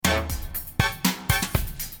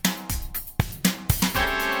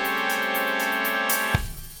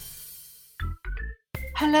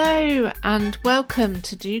Hello and welcome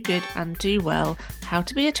to Do Good and Do Well, how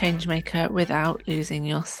to be a changemaker without losing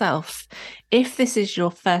yourself. If this is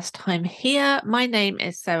your first time here, my name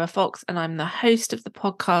is Sarah Fox and I'm the host of the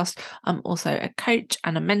podcast. I'm also a coach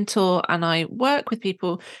and a mentor, and I work with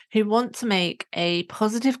people who want to make a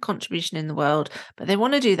positive contribution in the world, but they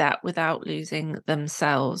want to do that without losing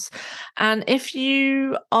themselves. And if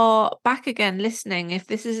you are back again listening, if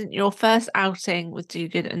this isn't your first outing with Do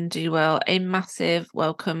Good and Do Well, a massive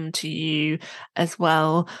welcome to you as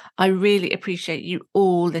well. I really appreciate you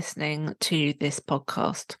all listening to this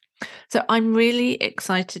podcast. So I'm really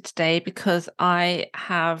excited today because I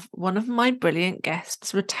have one of my brilliant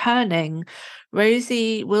guests returning.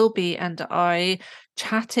 Rosie Wilby and I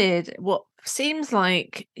chatted what seems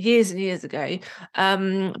like years and years ago,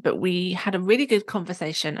 but we had a really good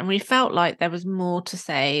conversation and we felt like there was more to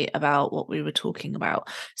say about what we were talking about.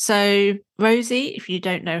 So Rosie, if you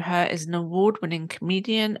don't know her, is an award-winning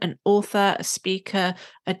comedian, an author, a speaker,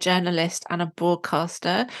 a journalist, and a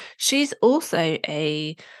broadcaster. She's also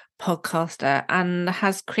a podcaster and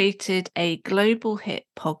has created a global hit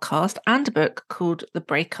podcast and a book called The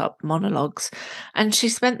Breakup Monologues. And she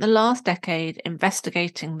spent the last decade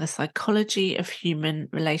investigating the psychology of human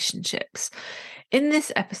relationships. In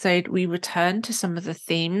this episode, we return to some of the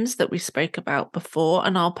themes that we spoke about before,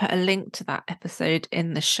 and I'll put a link to that episode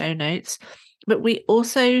in the show notes. But we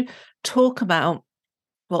also talk about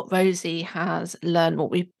what Rosie has learned,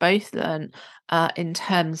 what we've both learned in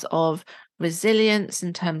terms of resilience,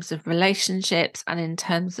 in terms of relationships, and in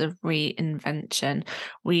terms of reinvention.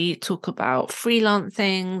 We talk about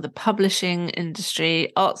freelancing, the publishing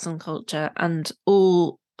industry, arts and culture, and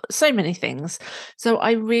so many things. So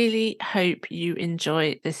I really hope you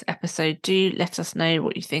enjoy this episode. Do let us know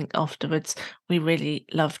what you think afterwards. We really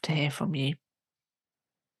love to hear from you.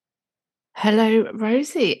 Hello,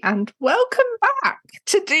 Rosie, and welcome back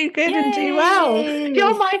to Do Good and Do Well.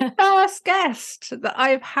 You're my first guest that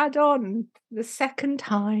I've had on the second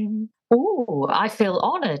time. Oh, I feel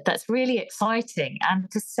honoured. That's really exciting. And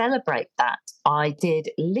to celebrate that, I did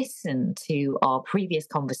listen to our previous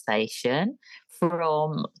conversation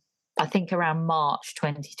from, I think, around March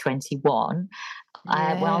 2021.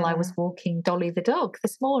 While I was walking Dolly the dog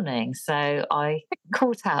this morning. So I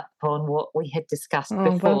caught up on what we had discussed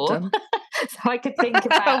before. Well done. So I could think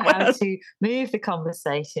about how to move the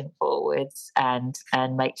conversation forwards and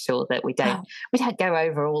make sure that we don't go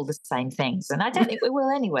over all the same things. And I don't think we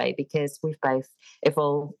will anyway, because we've both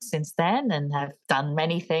evolved since then and have done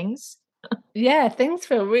many things. Yeah, things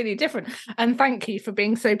feel really different. And thank you for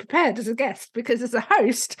being so prepared as a guest, because as a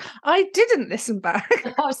host, I didn't listen back.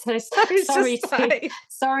 Oh, so sorry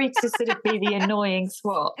to sort of be the annoying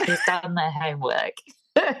swap who's done their homework.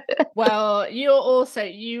 Well,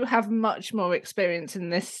 you have much more experience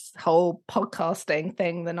in this whole podcasting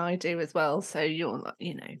thing than I do as well. So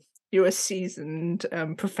you're a seasoned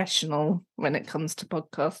professional when it comes to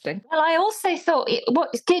podcasting. Well, I also thought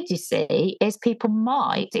what's good, you see, is people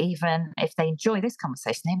might, even if they enjoy this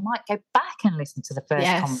conversation, they might go back and listen to the first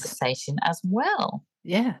conversation as well.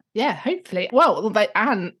 Yeah, hopefully. Well, or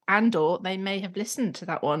they may have listened to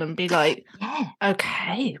that one and be like,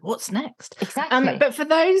 okay, what's next? Exactly. But for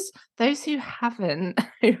those who haven't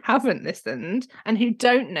listened and who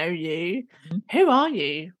don't know you, who are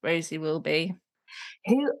you, Rosie Wilby?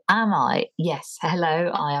 Who am I? Yes,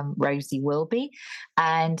 hello, I am Rosie Wilby,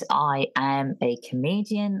 and I am a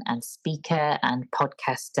comedian and speaker and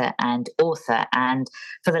podcaster and author. And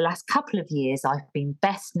for the last couple of years, I've been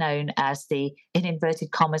best known as the, in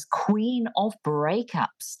inverted commas, Queen of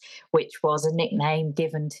Breakups, which was a nickname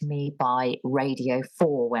given to me by Radio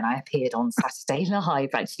 4 when I appeared on Saturday Live,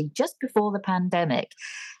 actually just before the pandemic.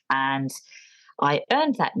 And I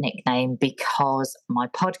earned that nickname because my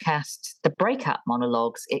podcast, The Breakup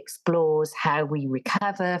Monologues, explores how we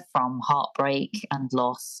recover from heartbreak and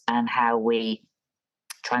loss and how we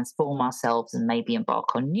transform ourselves and maybe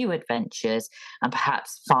embark on new adventures and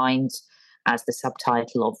perhaps find, as the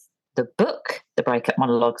subtitle of the book, The Breakup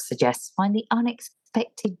Monologues suggests, find the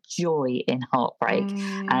unexpected joy in heartbreak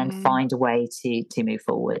and find a way to move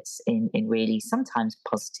forwards in really sometimes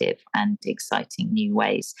positive and exciting new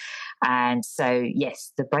ways. And so,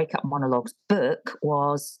 yes, the Breakup Monologues book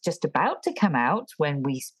was just about to come out when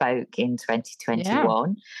we spoke in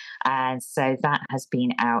 2021. And so that has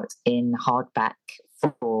been out in hardback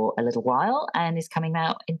for a little while and is coming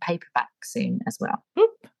out in paperback soon as well.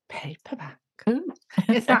 Paperback.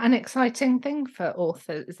 Is that an exciting thing for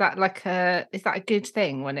authors? Is that a good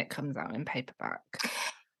thing when it comes out in paperback?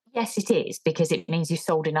 Yes, it is, because it means you've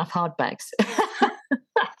sold enough hardbacks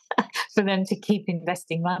for them to keep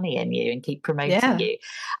investing money in you and keep promoting you.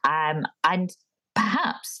 And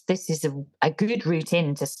perhaps this is a good route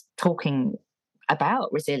into talking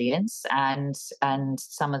about resilience and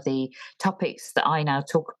some of the topics that I now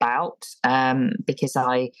talk about, because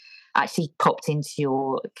I actually popped into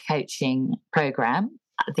your coaching program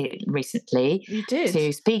recently You did.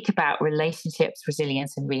 to speak about relationships,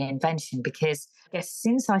 resilience, and reinvention. Because I guess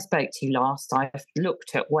since I spoke to you last, I've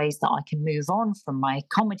looked at ways that I can move on from my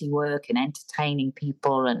comedy work and entertaining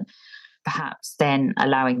people, and perhaps then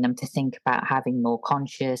allowing them to think about having more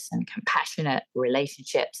conscious and compassionate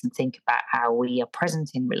relationships and think about how we are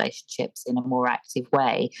present in relationships in a more active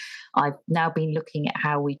way. I've now been looking at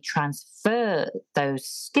how we transfer those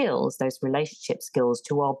skills, those relationship skills,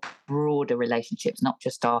 to our broader relationships, not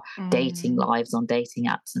just our dating lives on dating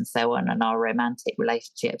apps and so on, and our romantic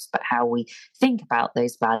relationships, but how we think about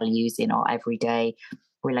those values in our everyday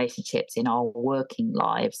relationships, in our working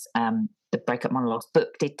lives. The Breakup Monologues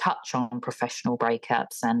book did touch on professional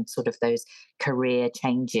breakups and sort of those career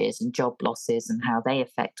changes and job losses and how they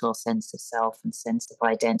affect our sense of self and sense of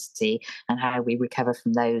identity, and how we recover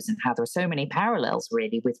from those, and how there are so many parallels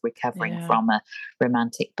really with recovering from a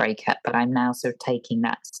romantic breakup. But I'm now sort of taking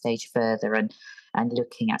that stage further and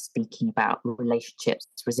looking at speaking about relationships,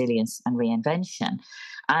 resilience, and reinvention.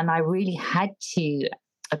 And I really had to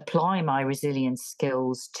apply my resilience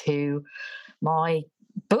skills to my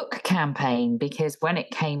book campaign, because when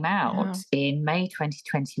it came out in May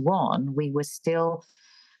 2021, we were still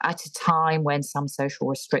at a time when some social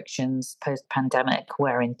restrictions post-pandemic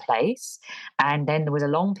were in place. And then there was a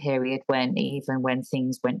long period when, even when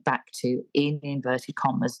things went back to, in inverted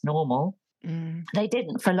commas, normal, they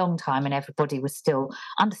didn't for a long time, and everybody was still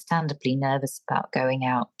understandably nervous about going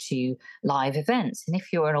out to live events. And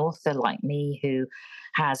if you're an author like me who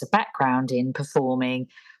has a background in performing,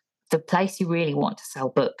 the place you really want to sell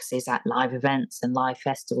books is at live events and live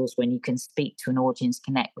festivals, when you can speak to an audience,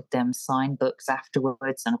 connect with them, sign books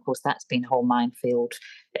afterwards. And of course, that's been a whole minefield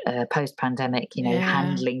post-pandemic,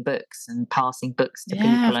 handling books and passing books to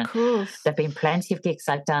people. And there have been plenty of gigs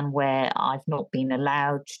I've done where I've not been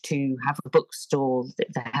allowed to have a bookstore.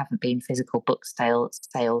 There haven't been physical book sales.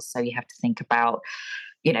 So you have to think about,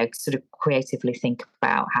 sort of creatively think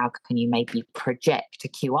about how can you maybe project a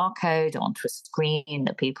QR code onto a screen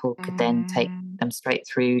that people could then take them straight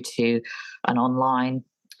through to an online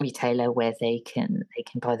retailer where they can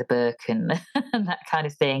buy the book and, and that kind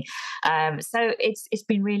of thing. So it's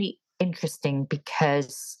been really interesting,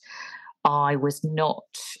 because I was not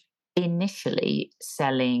initially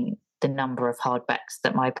selling the number of hardbacks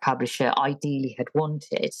that my publisher ideally had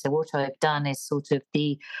wanted. So what I've done is sort of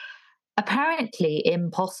the apparently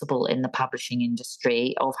impossible in the publishing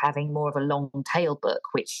industry of having more of a long tail book,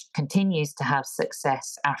 which continues to have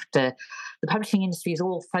success after the publishing industry is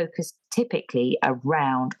all focused typically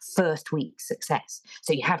around first week success.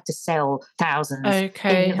 So you have to sell thousands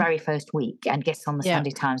in the very first week and get on the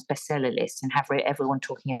Sunday Times bestseller list and have everyone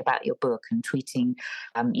talking about your book and tweeting,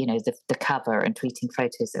 the cover, and tweeting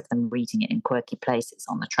photos of them reading it in quirky places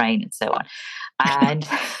on the train and so on. And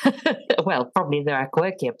well, probably there are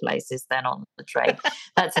quirkier places than on the train.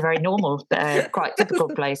 That's a very normal, quite typical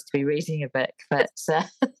place to be reading a book. But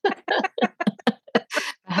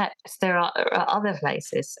perhaps there are other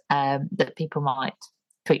places that people might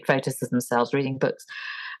tweet photos of themselves reading books.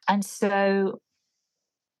 And so,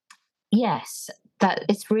 yes, that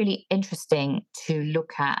it's really interesting to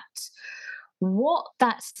look at what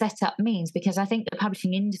that setup means, because I think the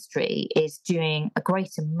publishing industry is doing a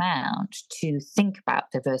great amount to think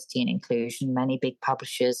about diversity and inclusion. Many big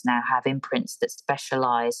publishers now have imprints that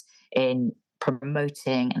specialize in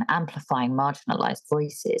promoting and amplifying marginalized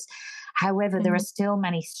voices. However, there are still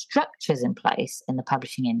many structures in place in the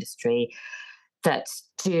publishing industry that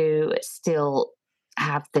do still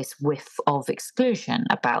have this whiff of exclusion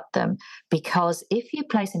about them, because if you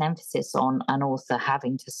place an emphasis on an author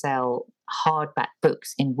having to sell hardback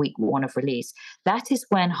books in week one of release, that is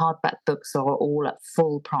when hardback books are all at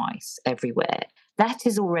full price everywhere. That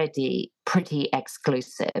is already pretty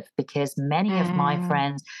exclusive, because many of my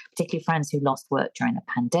friends, particularly friends who lost work during the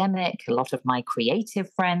pandemic, a lot of my creative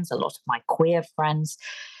friends, a lot of my queer friends,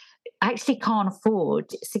 actually can't afford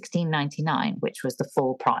 $16.99, which was the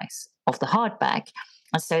full price of the hardback.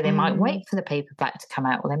 And so they might wait for the paperback to come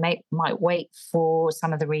out, or they might wait for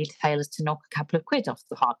some of the retailers to knock a couple of quid off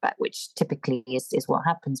the hardback, which typically is what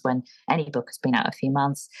happens when any book has been out a few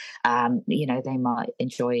months. They might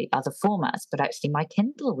enjoy other formats, but actually my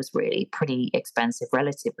Kindle was really pretty expensive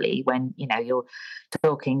relatively when, you're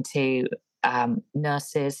talking to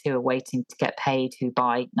nurses who are waiting to get paid who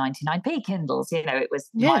buy 99p Kindles.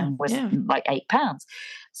 Mine was like £8.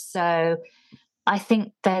 So I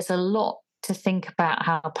think there's a lot to think about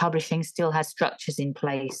how publishing still has structures in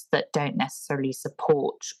place that don't necessarily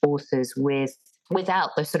support authors without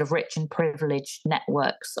the sort of rich and privileged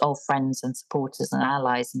networks of friends and supporters and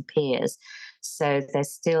allies and peers. So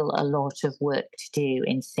there's still a lot of work to do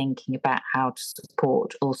in thinking about how to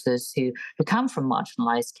support authors who come from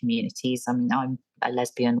marginalized communities. I mean, I'm a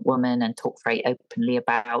lesbian woman and talk very openly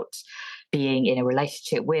about being in a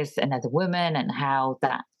relationship with another woman and how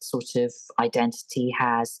that sort of identity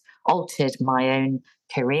has altered my own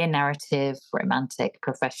career narrative, romantic,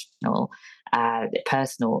 professional,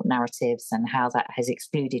 personal narratives, and how that has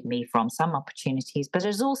excluded me from some opportunities, but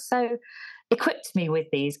has also equipped me with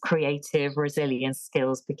these creative resilience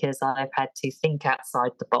skills because I've had to think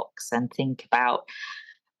outside the box and think about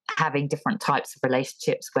having different types of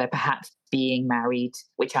relationships where perhaps being married,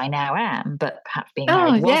 which I now am, but perhaps being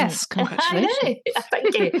married wasn't. Yes, congratulations. I know,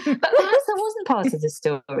 thank you. But perhaps that wasn't part of the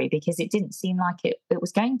story because it didn't seem like it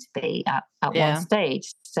was going to be at one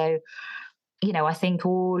stage. So, I think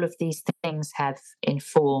all of these things have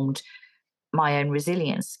informed my own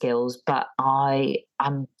resilience skills, but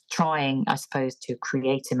I'm trying, I suppose, to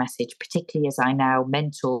create a message, particularly as I now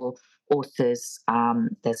mentor authors.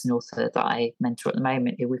 There's an author that I mentor at the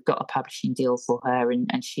moment who we've got a publishing deal for her,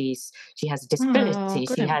 and she has a disability.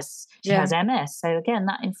 She has MS. So again,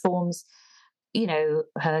 that informs,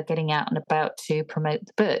 her getting out and about to promote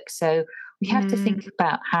the book. So we have to think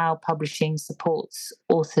about how publishing supports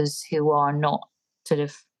authors who are not sort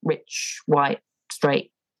of rich, white,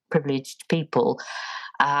 straight, privileged people.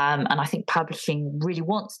 And I think publishing really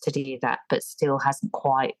wants to do that, but still hasn't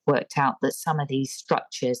quite worked out that some of these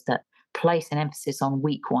structures that place an emphasis on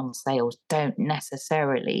week one sales don't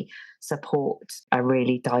necessarily support a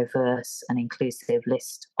really diverse and inclusive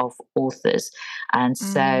list of authors. And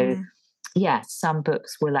so, some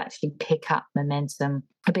books will actually pick up momentum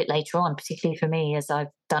a bit later on, particularly for me, as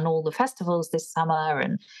I've done all the festivals this summer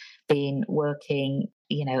and been working,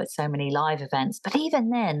 at so many live events. But even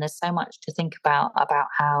then, there's so much to think about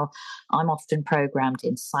how I'm often programmed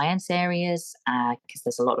in science areas because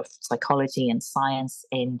there's a lot of psychology and science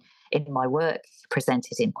in my work,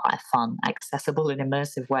 presented in quite a fun, accessible and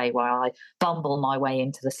immersive way where I bumble my way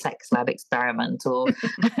into the sex lab experiment or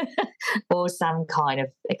or some kind of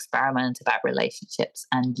experiment about relationships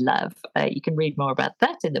and love. You can read more about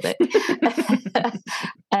that in the book.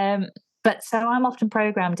 But so I'm often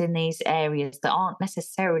programmed in these areas that aren't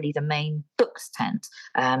necessarily the main books tent.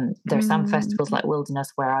 There are some festivals like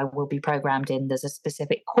Wilderness where I will be programmed in. There's a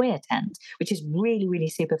specific queer tent, which is really, really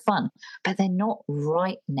super fun, but they're not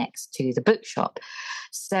right next to the bookshop.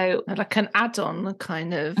 So like an add-on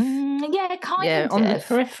kind of. Kind of. On the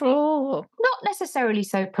peripheral. Not necessarily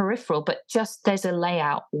so peripheral, but just there's a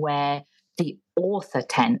layout where the author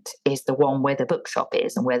tent is the one where the bookshop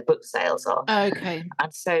is and where the book sales are. Okay.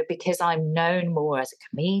 And so because I'm known more as a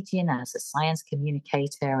comedian, as a science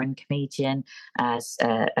communicator and comedian, as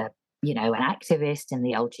an activist in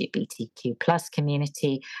the LGBTQ plus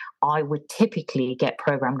community, I would typically get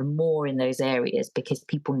programmed more in those areas because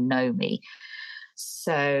people know me.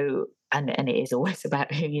 So, and it is always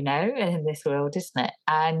about who you know in this world, isn't it?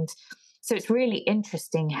 And so it's really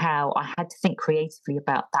interesting how I had to think creatively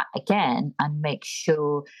about that again and make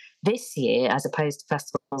sure this year, as opposed to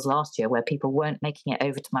festivals last year, where people weren't making it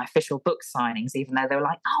over to my official book signings, even though they were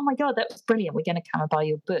like, oh my God, that was brilliant. We're going to come and buy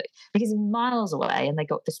your book, because miles away, and they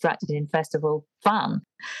got distracted in festival fun.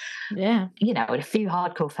 Yeah. And a few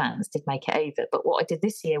hardcore fans did make it over. But what I did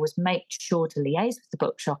this year was make sure to liaise with the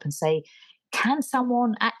bookshop and say, can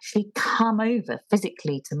someone actually come over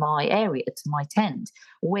physically to my area, to my tent,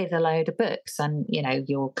 with a load of books and,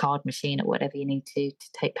 your card machine or whatever you need to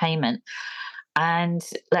take payment? And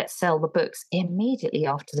let's sell the books immediately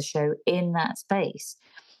after the show in that space.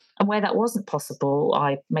 And where that wasn't possible,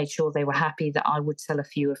 I made sure they were happy that I would sell a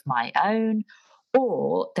few of my own.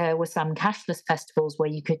 Or there were some cashless festivals where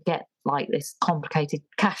you could get like this complicated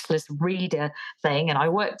cashless reader thing. And I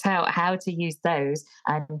worked out how to use those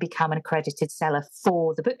and become an accredited seller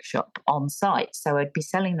for the bookshop on site. So I'd be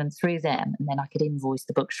selling them through them, and then I could invoice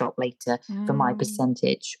the bookshop later for my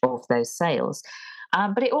percentage of those sales.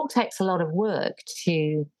 But it all takes a lot of work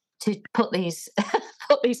to put these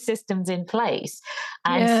systems in place.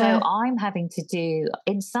 And so I'm having to do,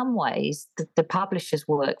 in some ways, the publisher's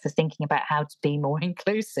work for thinking about how to be more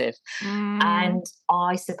inclusive. And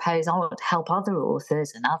I suppose I want to help other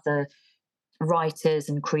authors and other writers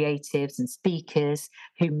and creatives and speakers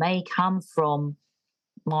who may come from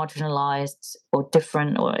marginalized or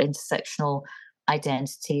different or intersectional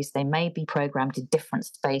identities. They may be programmed in different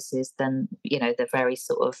spaces than, the very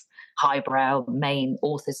sort of highbrow main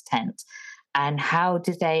author's tent. and how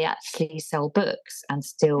do they actually sell books and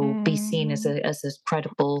still be seen as a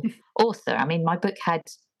credible author? I mean, my book had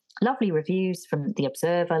lovely reviews from The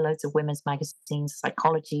Observer, loads of women's magazines,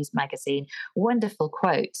 Psychology's magazine, wonderful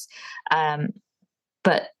quotes.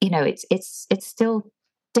 But it's still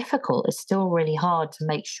difficult. It's still really hard to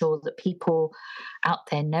make sure that people out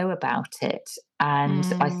there know about it. And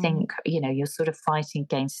I think you're sort of fighting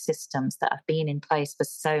against systems that have been in place for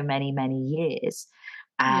so many, many years.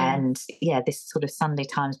 And this sort of Sunday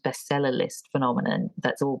Times bestseller list phenomenon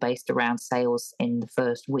that's all based around sales in the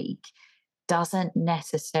first week doesn't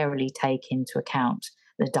necessarily take into account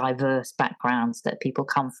the diverse backgrounds that people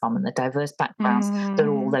come from and the diverse backgrounds that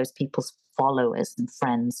all those people's followers and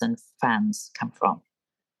friends and fans come from.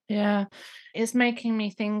 Yeah, it's making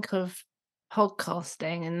me think of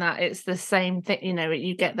podcasting, and that it's the same thing.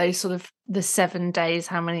 You get those sort of the 7 days,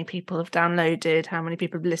 how many people have downloaded, how many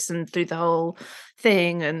people have listened through the whole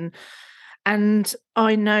thing, and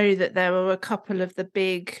I know that there were a couple of the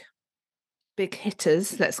big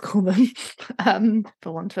hitters, let's call them,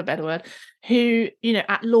 for want of a better word, who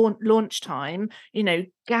at launch time,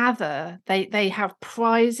 gather. They have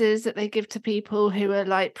prizes that they give to people who are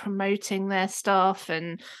like promoting their stuff,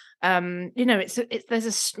 and there's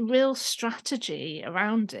a real strategy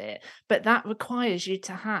around it, but that requires you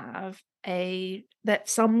to have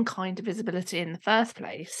some kind of visibility in the first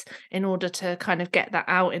place in order to kind of get that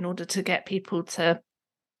out, in order to get people to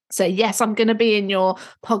say, yes, I'm going to be in your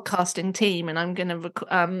podcasting team, and I'm going to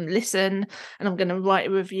listen, and I'm going to write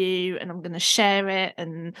a review, and I'm going to share it,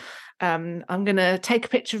 and I'm going to take a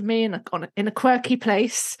picture of me in a quirky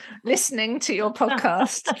place listening to your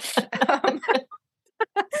podcast.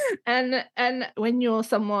 And when you're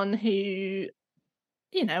someone who,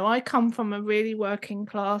 I come from a really working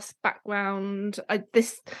class background.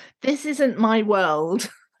 This isn't my world.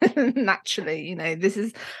 Naturally, this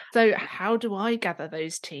is, so how do I gather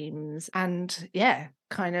those teams and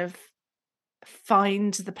kind of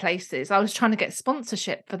find the places? I was trying to get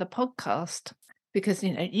sponsorship for the podcast because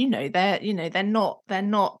they're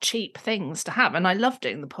not cheap things to have, and I love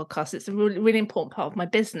doing the podcast. It's a really, really important part of my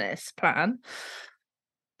business plan.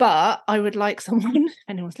 But I would like someone, if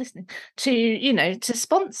anyone's listening, to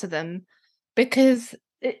sponsor them, because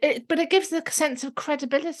it gives a sense of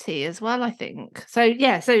credibility as well, I think. So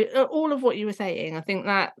all of what you were saying, I think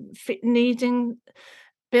that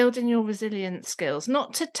building your resilience skills,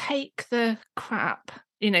 not to take the crap,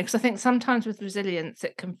 because I think sometimes with resilience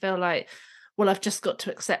it can feel like, well, I've just got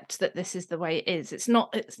to accept that this is the way it is. It's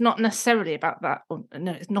not necessarily about that. Or,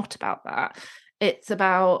 no, it's not about that. It's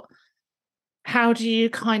about, how do you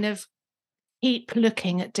kind of keep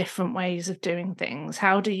looking at different ways of doing things?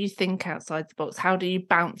 How do you think outside the box? How do you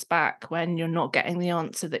bounce back when you're not getting the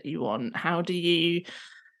answer that you want? How do you...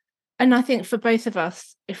 And I think for both of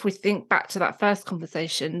us, if we think back to that first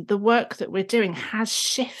conversation, the work that we're doing has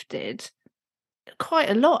shifted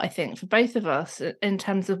quite a lot, I think, for both of us in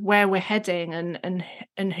terms of where we're heading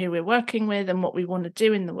and who we're working with and what we want to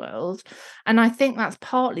do in the world. And I think that's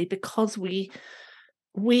partly because we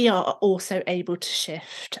are also able to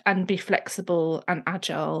shift and be flexible and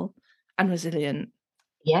agile and resilient.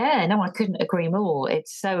 Yeah, no, I couldn't agree more.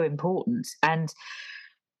 It's so important. And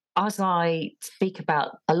as I speak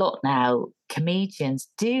about a lot now, comedians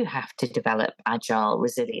do have to develop agile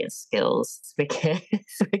resilience skills, because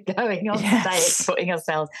we're going on stage, putting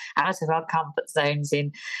ourselves out of our comfort zones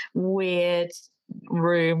in weird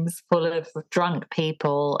rooms full of drunk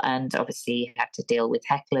people, and obviously you have to deal with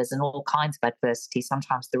hecklers and all kinds of adversity.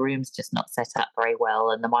 Sometimes the room's just not set up very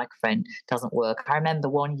well and the microphone doesn't work. I remember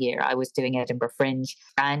one year I was doing Edinburgh Fringe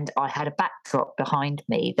and I had a backdrop behind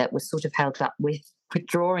me that was sort of held up with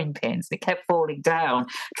drawing pins. It kept falling down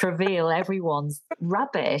to reveal everyone's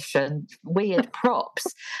rubbish and weird props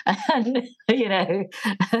and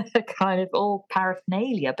kind of all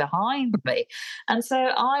paraphernalia behind me. And so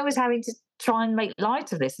I was having to try and make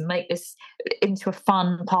light of this and make this into a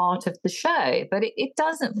fun part of the show, but it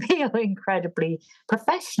doesn't feel incredibly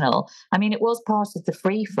professional. I mean, it was part of the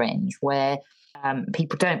Free Fringe where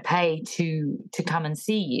people don't pay to come and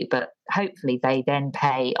see you, but hopefully they then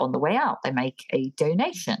pay on the way out. They make a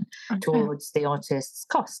donation towards the artist's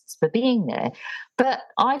costs for being there. But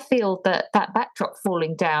I feel that backdrop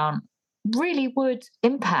falling down really would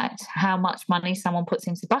impact how much money someone puts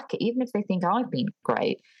into the bucket, even if they think I've been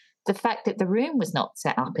great. The fact that the room was not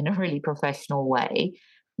set up in a really professional way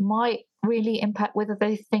might really impact whether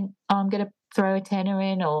they think, oh, I'm going to throw a tenner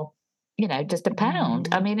in or, just a pound.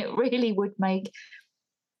 I mean, it really would make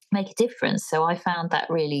a difference. So I found that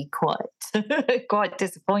really quite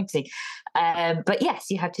disappointing. But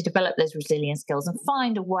yes, you have to develop those resilience skills and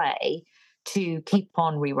find a way to keep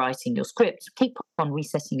on rewriting your script, keep on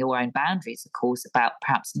resetting your own boundaries, of course, about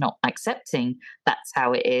perhaps not accepting that's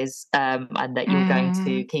how it is, and that you're going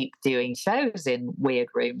to keep doing shows in weird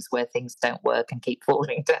rooms where things don't work and keep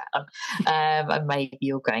falling down. And maybe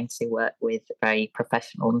you're going to work with very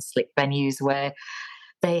professional and slick venues where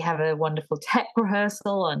they have a wonderful tech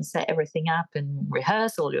rehearsal and set everything up and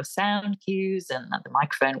rehearse all your sound cues, and the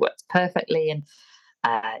microphone works perfectly. And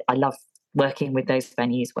I love working with those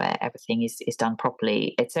venues where everything is done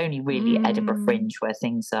properly. It's only really Edinburgh Fringe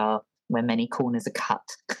where many corners are cut,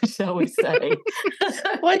 shall we say.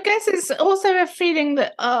 Well, I guess it's also a feeling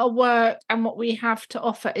that our work and what we have to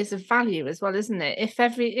offer is of value as well, isn't it?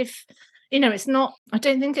 If it's not, I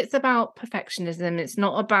don't think it's about perfectionism. It's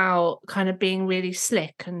not about kind of being really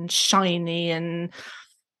slick and shiny, and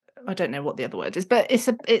I don't know what the other word is, but it's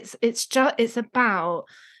about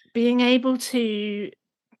being able to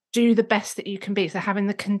do the best that you can be. So having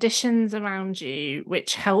the conditions around you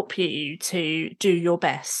which help you to do your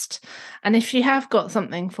best. And if you have got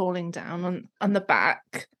something falling down on the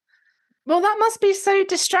back, well, that must be so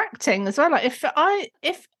distracting as well. Like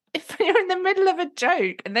if you're in the middle of a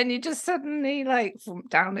joke and then you just suddenly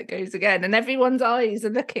down it goes again and everyone's eyes are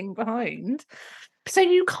looking behind. So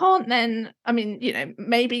you can't then, I mean,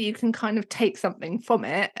 maybe you can kind of take something from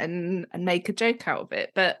it and make a joke out of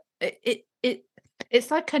it, but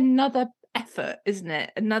it's like another effort, isn't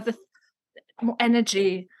it? Another more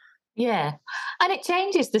energy. Yeah. And it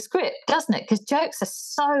changes the script, doesn't it? Because jokes are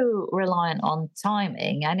so reliant on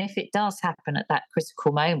timing. And if it does happen at that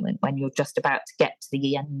critical moment when you're just about to get to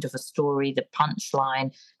the end of a story, the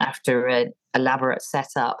punchline after an elaborate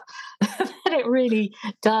setup, then it really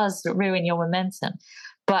does ruin your momentum.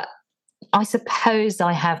 But I suppose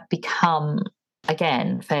I have become,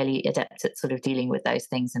 again, fairly adept at sort of dealing with those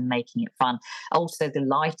things and making it fun. Also, the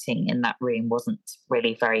lighting in that room wasn't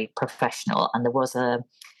really very professional. And there was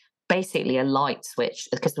basically a light switch,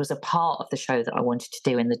 because there was a part of the show that I wanted to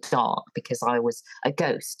do in the dark because I was a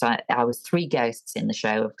ghost. I was 3 ghosts in the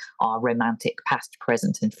show of our romantic past,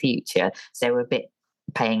 present, and future. So we're a bit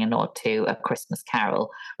paying a nod to A Christmas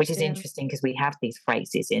Carol, which is interesting because we have these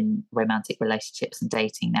phrases in romantic relationships and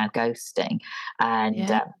dating now, ghosting.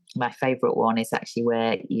 And my favourite one is actually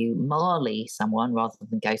where you marley someone rather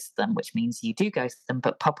than ghost them, which means you do ghost them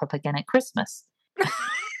but pop up again at Christmas.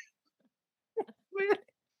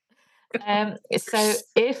 So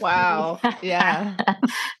if wow, yeah.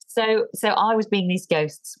 So I was being these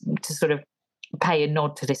ghosts to sort of pay a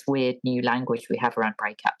nod to this weird new language we have around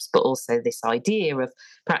breakups, but also this idea of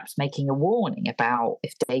perhaps making a warning about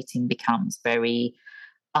if dating becomes very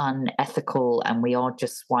unethical and we are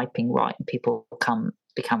just swiping right and people become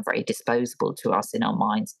very disposable to us in our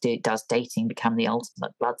minds. Does dating become the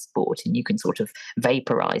ultimate blood sport and you can sort of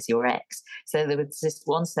vaporize your ex? So there was this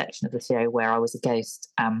one section of the show where I was a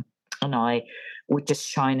ghost, and I would just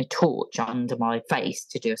shine a torch under my face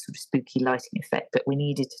to do a sort of spooky lighting effect, but we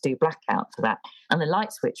needed to do blackout for that. And the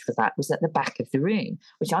light switch for that was at the back of the room,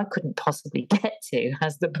 which I couldn't possibly get to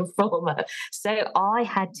as the performer. So I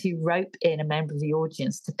had to rope in a member of the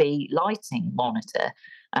audience to be lighting monitor.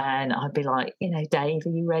 And I'd be like, Dave, are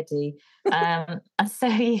you ready? And so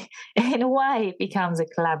in a way, it becomes a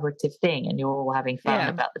collaborative thing and you're all having fun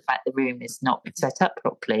about the fact the room is not set up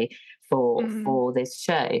properly for this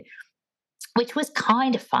show, which was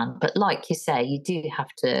kind of fun. But like you say, you do have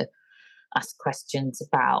to ask questions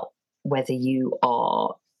about whether you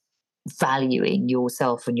are valuing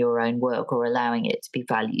yourself and your own work or allowing it to be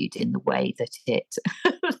valued in the way that it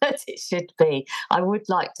should be. I would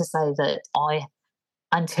like to say that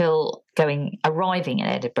until arriving in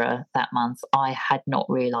Edinburgh that month, I had not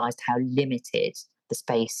realised how limited the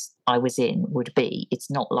space I was in would be. It's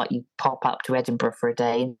not like you pop up to Edinburgh for a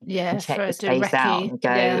day and check the space out and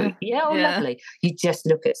go, lovely. You just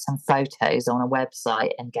look at some photos on a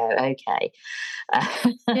website and go, okay.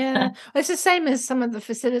 It's the same as some of the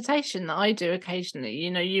facilitation that I do occasionally.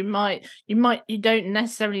 You don't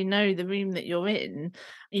necessarily know the room that you're in.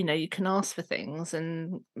 You can ask for things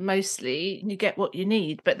and mostly you get what you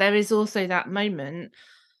need. But there is also that moment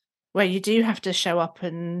where you do have to show up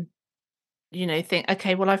and think,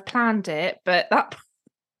 okay, well, I've planned it, but that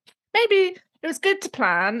maybe it was good to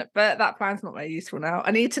plan, but that plan's not very useful now.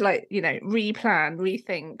 I need to replan,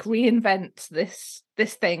 rethink, reinvent this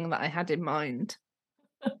thing that I had in mind.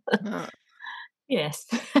 Yes.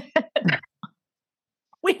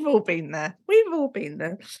 We've all been there.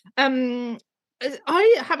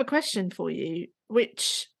 I have a question for you,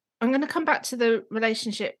 which I'm going to come back to the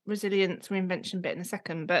relationship resilience reinvention bit in a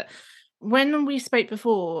second, but when we spoke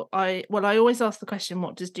before, I always ask the question,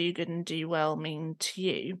 what does do good and do well mean to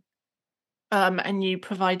you? And you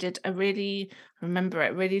provided a really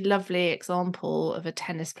lovely example of a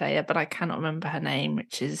tennis player, but I cannot remember her name,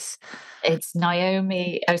 which is It's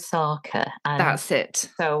Naomi Osaka. And that's it.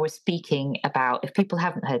 so I was speaking about, if people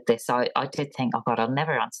haven't heard this, I did think, oh God, I'll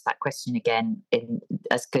never answer that question again in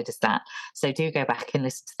as good as that. So do go back and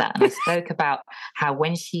listen to that. And I spoke about how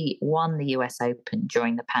when she won the US Open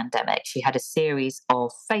during the pandemic, she had a series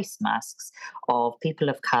of face masks of people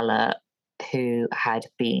of color who had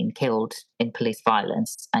been killed in police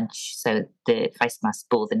violence. And so the face masks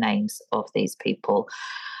bore the names of these people.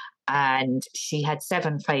 And she had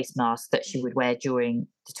 7 face masks that she would wear during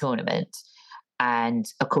the tournament.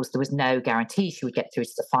 And of course, there was no guarantee she would get through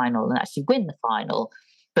to the final and actually win the final.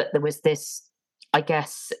 But there was this, I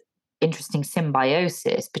guess, interesting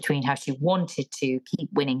symbiosis between how she wanted to keep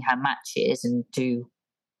winning her matches and do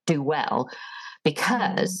well,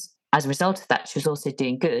 because as a result of that, she was also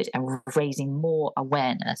doing good and raising more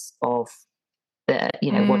awareness of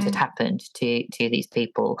what had happened to these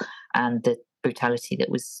people and the brutality that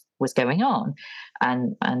was going on,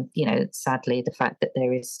 and sadly the fact that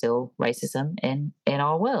there is still racism in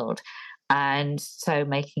our world, and so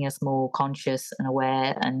making us more conscious and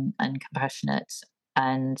aware and compassionate.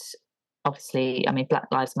 And obviously, I mean, Black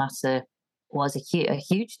Lives Matter was a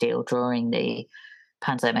huge deal during the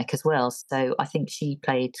pandemic as well, so I think she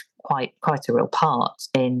played quite a real part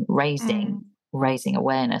in raising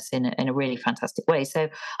awareness in a really fantastic way. So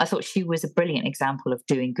I thought she was a brilliant example of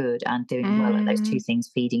doing good and doing well, and those two things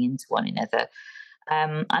feeding into one another.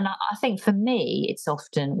 And I think for me, it's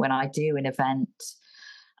often when I do an event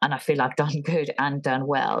and I feel I've done good and done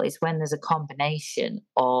well, is when there's a combination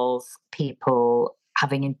of people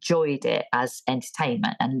having enjoyed it as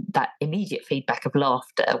entertainment and that immediate feedback of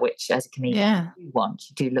laughter, which as a comedian you want,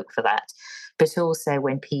 you do look for that. But also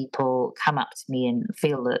when people come up to me and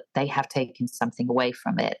feel that they have taken something away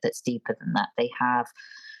from it that's deeper than that, they have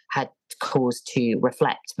had cause to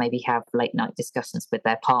reflect, maybe have late night discussions with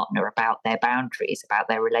their partner about their boundaries, about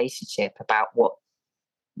their relationship, about what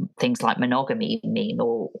things like monogamy mean,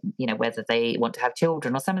 or whether they want to have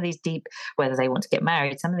children, or some of these deep, whether they want to get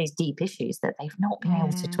married, some of these deep issues that they've not been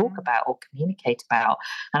able to talk about or communicate about.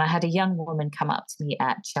 And I had a young woman come up to me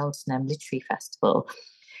at Cheltenham Literary Festival,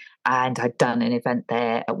 and I'd done an event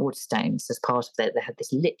there at Waterstones as part of it. They had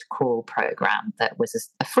this lit crawl program that was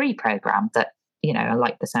a free program that, I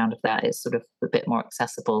like the sound of that. It's sort of a bit more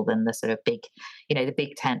accessible than the sort of big, the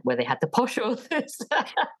big tent where they had the posh authors,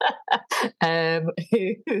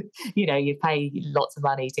 you pay lots of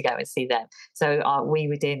money to go and see them. So we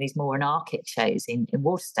were doing these more anarchic shows in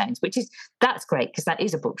Waterstones, that's great because that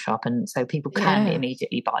is a bookshop. And so people can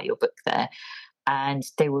immediately buy your book there. And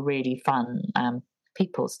they were really fun.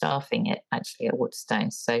 People staffing it actually at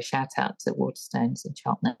Waterstones. So shout out to Waterstones in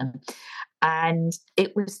Cheltenham. And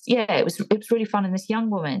it was really fun. And this young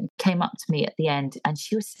woman came up to me at the end and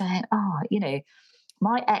she was saying,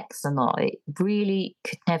 my ex and I really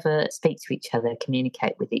could never speak to each other,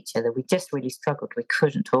 communicate with each other. We just really struggled. We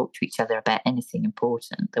couldn't talk to each other about anything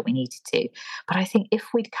important that we needed to. But I think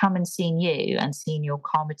if we'd come and seen you and seen your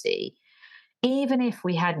comedy, even if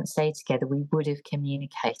we hadn't stayed together, we would have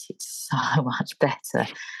communicated so much better.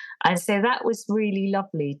 And so that was really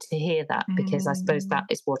lovely to hear that, because I suppose that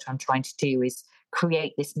is what I'm trying to do, is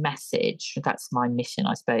create this message. That's my mission,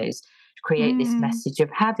 I suppose, to create this message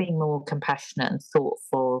of having more compassionate and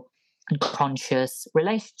thoughtful and conscious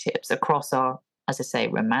relationships across our, as I say,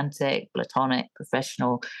 romantic, platonic,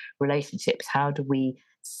 professional relationships. How do we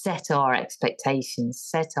set our expectations,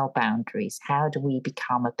 set our boundaries? How do we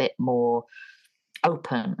become a bit more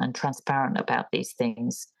open and transparent about these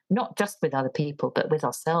things, not just with other people, but with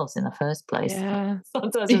ourselves in the first place?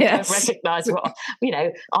 Sometimes we don't recognise what,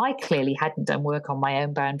 I clearly hadn't done work on my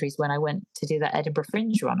own boundaries when I went to do that Edinburgh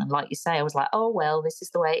Fringe run. And like you say, I was like, oh, well, this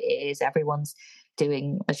is the way it is. Everyone's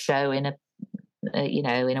doing a show in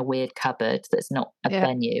in a weird cupboard that's not a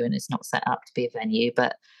venue, and it's not set up to be a venue.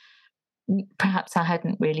 But perhaps I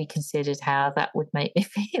hadn't really considered how that would make me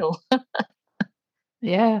feel.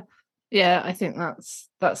 Yeah, I think that's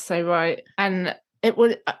so right. And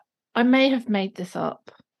I may have made this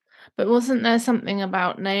up, but wasn't there something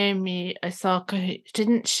about Naomi Osaka?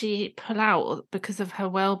 Didn't she pull out because of her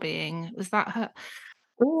well-being? Was that her?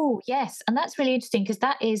 Oh, yes. And that's really interesting, because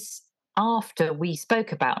that is after we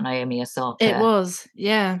spoke about Naomi Osaka. It was,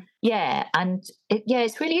 yeah. Yeah. And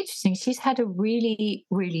it's really interesting. She's had a really,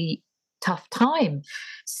 really tough time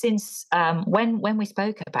since when we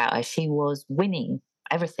spoke about her. She was winning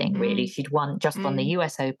everything, really. She'd won the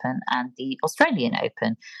US Open and the Australian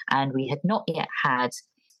Open, and we had not yet had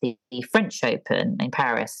the French Open in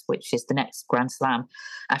Paris, which is the next Grand Slam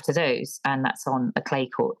after those. And that's on a clay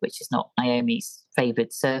court, which is not Naomi's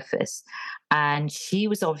favoured surface. And she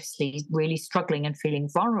was obviously really struggling and feeling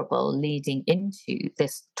vulnerable leading into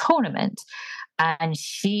this tournament. And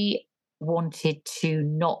she wanted to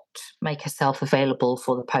not make herself available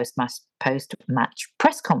for the post-match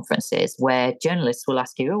press conferences where journalists will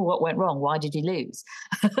ask you, oh, what went wrong? Why did you lose?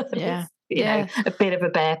 Yeah. You know, a bit of a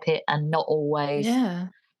bear pit and not always, Yeah.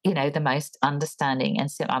 you know, the most understanding. And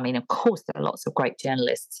so, I mean, of course, there are lots of great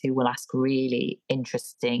journalists who will ask really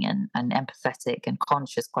interesting and empathetic and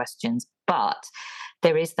conscious questions. But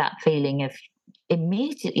there is that feeling of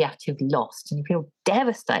immediately after you've lost and you feel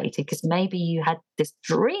devastated because maybe you had this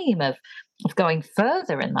dream of going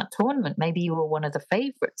further in that tournament. Maybe you were one of the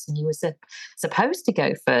favourites and you were supposed to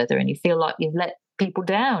go further, and you feel like you've let people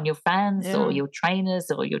down, your fans or your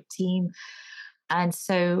trainers or your team. And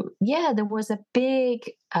so, yeah, there was a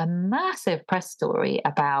massive press story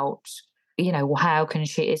about, you know, how can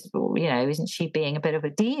she, isn't she being a bit of a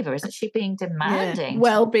diva? Isn't she being demanding? Yeah.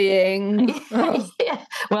 Well-being. Yeah.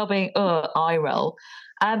 Well-being, eye roll.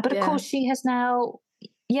 But of course, she has now,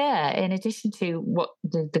 in addition to what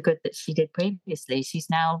the good that she did previously, she's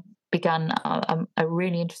now begun a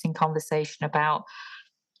really interesting conversation about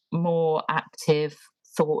more active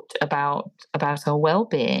thought about our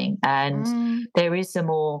well-being, and there is a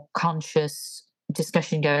more conscious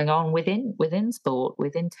discussion going on within sport,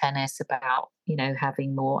 within tennis, about, you know,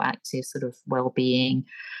 having more active sort of well-being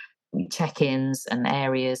check-ins and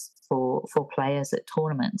areas for players at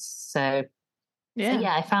tournaments. So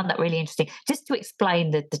I found that really interesting. Just to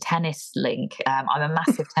explain the tennis link, I'm a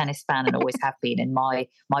massive tennis fan and always have been. And my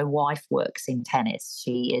wife works in tennis.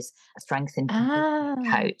 She is a strength and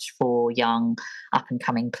conditioning coach for young up and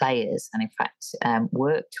coming players, and in fact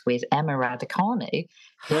worked with Emma Raducanu,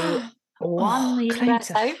 who won the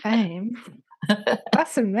US Open.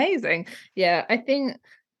 That's amazing. Yeah, I think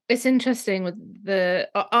it's interesting with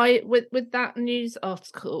with that news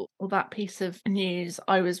article or that piece of news.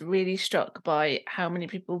 I was really struck by how many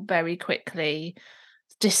people very quickly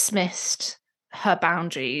dismissed her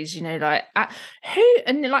boundaries. You know, like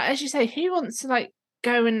as you say, who wants to like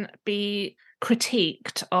go and be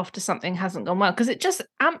critiqued after something hasn't gone well? Because it just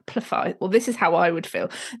amplifies. Well, this is how I would feel.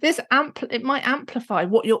 It might amplify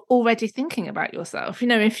what you're already thinking about yourself. You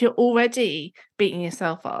know, if you're already beating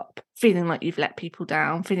yourself up, feeling like you've let people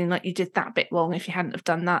down, feeling like you did that bit wrong. If you hadn't have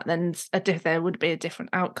done that, then there would be a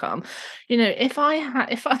different outcome. You know, if I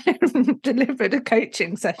delivered a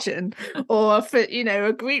coaching session or for, you know,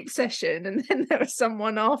 a group session, and then there was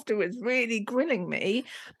someone afterwards really grilling me,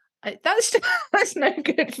 that's no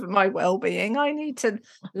good for my well-being. I need to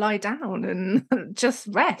lie down and just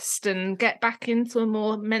rest and get back into a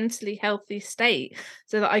more mentally healthy state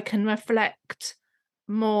so that I can reflect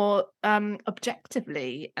more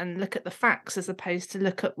objectively and look at the facts, as opposed to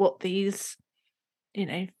look at what these, you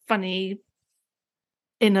know, funny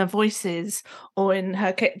inner voices, or in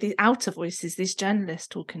her case, the outer voices, these journalists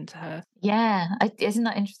talking to her. Yeah, isn't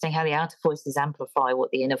that interesting how the outer voices amplify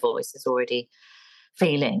what the inner voice is already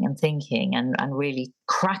feeling and thinking, and really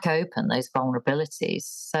crack open those vulnerabilities.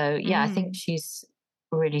 So I think she's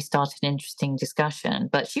really started an interesting discussion,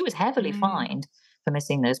 but she was heavily fined for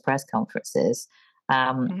missing those press conferences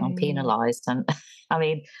and penalized. And I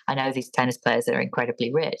mean, I know these tennis players are incredibly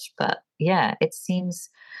rich, but it seems,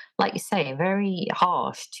 like you say, very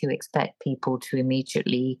harsh to expect people to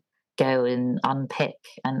immediately go and unpick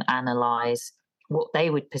and analyze what they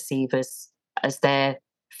would perceive as their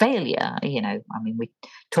failure. You know, I mean, we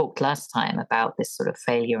talked last time about this sort of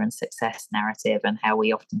failure and success narrative and how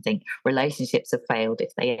we often think relationships have failed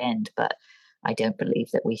if they end, but I don't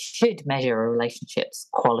believe that we should measure a relationship's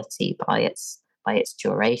quality by its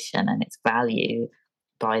duration and its value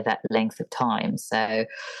by that length of time. So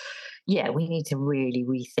we need to really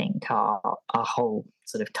rethink our whole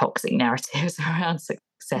sort of toxic narratives around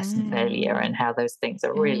success and failure, and how those things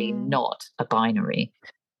are really not a binary.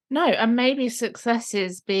 No, and maybe success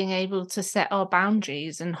is being able to set our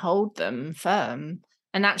boundaries and hold them firm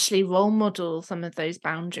and actually role model some of those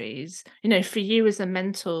boundaries. You know, for you as a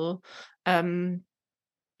mentor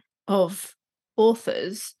of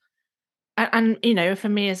authors, and you know, for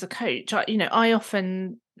me as a coach, I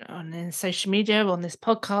often on social media, on this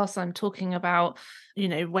podcast, I'm talking about, you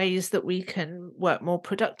know, ways that we can work more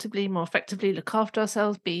productively, more effectively, look after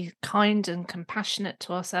ourselves, be kind and compassionate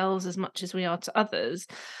to ourselves as much as we are to others.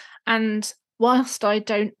 And whilst I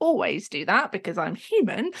don't always do that because I'm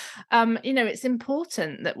human, you know, it's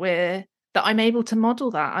important that we're that I'm able to model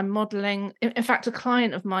that. I'm modeling. In fact, a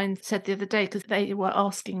client of mine said the other day, because they were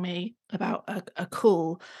asking me about a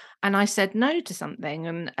call, and I said no to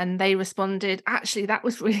something, and they responded, actually, that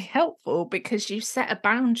was really helpful because you set a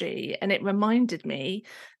boundary, and it reminded me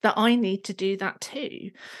that I need to do that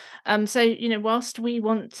too. So, whilst we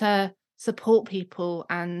want to support people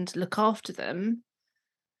and look after them,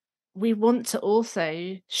 we want to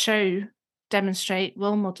also demonstrate,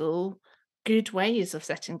 role model good ways of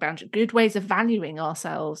setting boundaries, good ways of valuing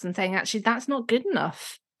ourselves and saying, actually, that's not good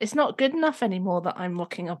enough. It's not good enough anymore that I'm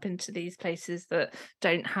walking up into these places that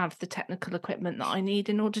don't have the technical equipment that I need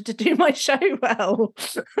in order to do my show well.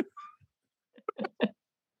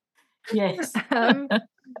 Yes.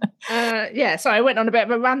 Yeah, so I went on a bit of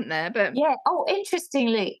a rant there, but yeah. Oh,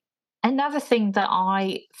 interestingly, another thing that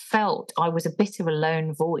I felt I was a bit of a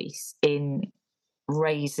lone voice in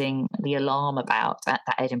raising the alarm about at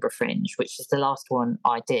that Edinburgh Fringe, which is the last one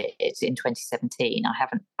I did in 2017.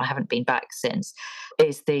 I haven't been back since.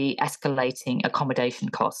 Is the escalating accommodation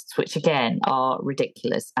costs, which again are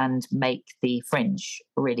ridiculous and make the Fringe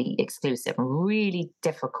really exclusive and really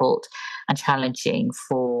difficult and challenging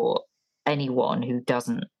for anyone who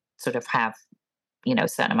doesn't sort of have a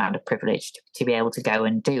certain amount of privilege to be able to go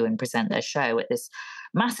and do and present their show at this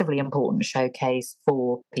massively important showcase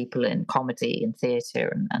for people in comedy and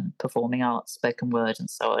theatre and performing arts, spoken word, and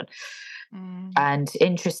so on. And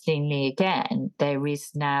interestingly, again, there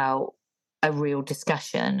is now a real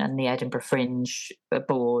discussion, and the Edinburgh Fringe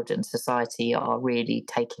board and society are really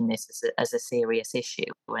taking this as a serious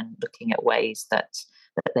issue and looking at ways that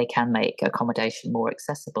they can make accommodation more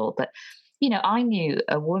accessible. But I knew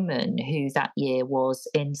a woman who that year was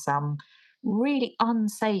in some really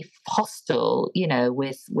unsafe hostel,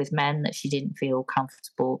 with men that she didn't feel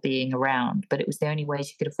comfortable being around, but it was the only way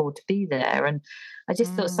she could afford to be there. And I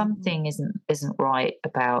just thought something isn't right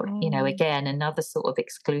about, again, another sort of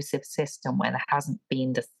exclusive system where there hasn't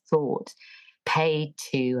been the thought paid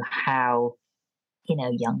to how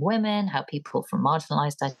young women, how people from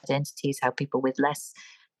marginalized identities, how people with less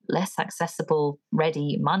accessible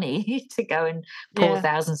ready money to go and pour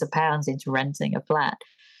thousands of pounds into renting a flat,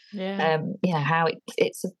 how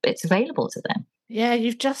it's available to them. Yeah,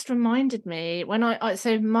 you've just reminded me when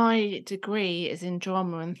so my degree is in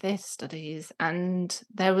drama and theatre studies, and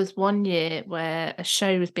there was one year where a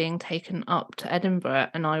show was being taken up to Edinburgh,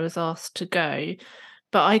 and I was asked to go,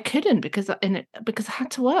 but I couldn't because I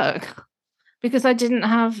had to work. Because I didn't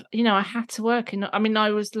have, I had to work I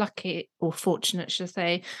was lucky or fortunate, should I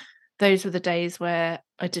say. Those were the days where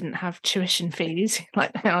I didn't have tuition fees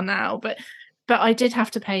like they are now, but I did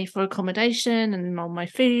have to pay for accommodation and all my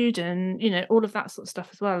food and, all of that sort of stuff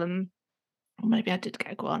as well. And maybe I did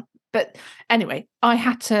get a grant. But anyway, I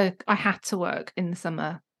had to work in the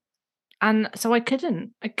summer. And so I could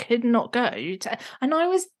not go and I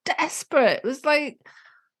was desperate. It was like,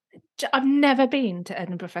 I've never been to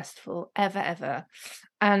Edinburgh Festival ever.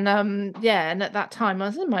 And and at that time I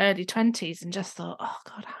was in my early 20s and just thought, oh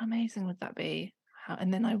God, how amazing would that be?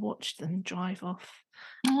 And then I watched them drive off.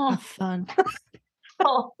 Have fun.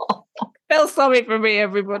 Oh. Feel sorry for me,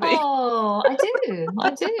 everybody. Oh, I do.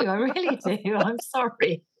 I really do. I'm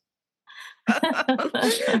sorry. But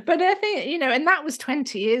I think, and that was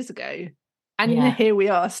 20 years ago. And here we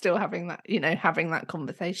are still having that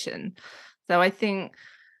conversation. So I think,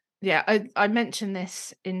 I mentioned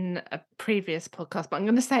this in a previous podcast, but I'm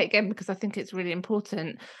going to say it again because I think it's really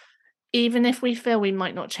important. Even if we feel we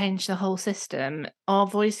might not change the whole system, our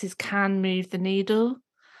voices can move the needle.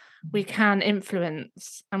 We can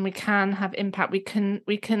influence and we can have impact. We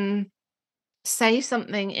can say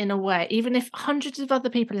something in a way, even if hundreds of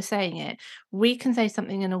other people are saying it, we can say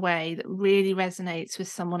something in a way that really resonates with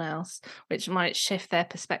someone else, which might shift their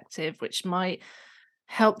perspective, which might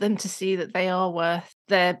help them to see that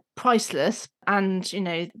they're priceless, and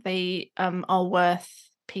they are worth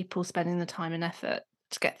people spending the time and effort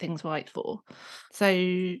to get things right for. So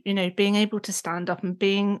being able to stand up and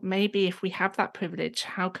maybe if we have that privilege,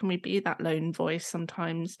 how can we be that lone voice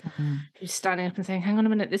sometimes who's standing up and saying, hang on a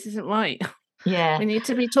minute, this isn't right. We need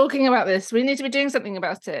to be talking about this, we need to be doing something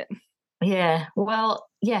about it. Yeah, well,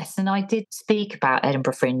 yes, and I did speak about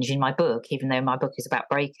Edinburgh Fringe in my book, even though my book is about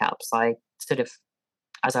breakups. I sort of,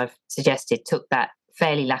 as I've suggested, took that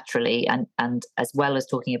fairly laterally, and as well as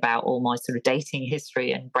talking about all my sort of dating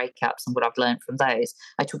history and breakups and what I've learned from those,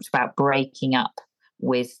 I talked about breaking up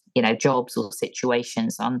with jobs or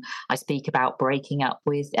situations. I speak about breaking up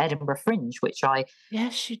with Edinburgh Fringe, which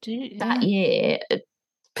yes, you do that year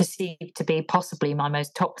perceived to be possibly my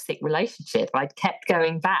most toxic relationship. I'd kept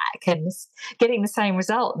going back and getting the same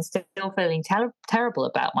result and still feeling terrible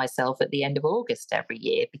about myself at the end of August every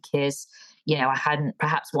year because, I hadn't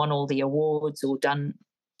perhaps won all the awards or done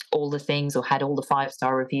all the things or had all the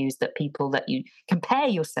 5-star reviews that people that you compare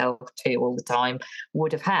yourself to all the time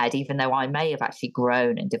would have had, even though I may have actually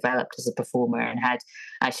grown and developed as a performer and had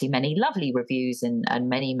actually many lovely reviews and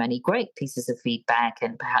many, many great pieces of feedback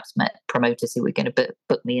and perhaps met promoters who were going to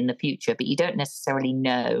book me in the future. But you don't necessarily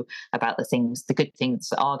know about the good things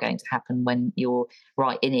that are going to happen when you're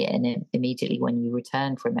right in it and immediately when you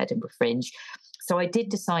return from Edinburgh Fringe. So I did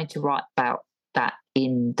decide to write about that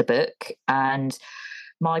in the book, and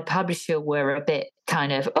my publisher were a bit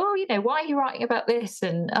kind of, why are you writing about this?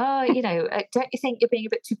 And, don't you think you're being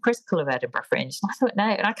a bit too critical of Edinburgh Fringe? And I thought, no.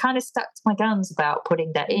 And I kind of stuck to my guns about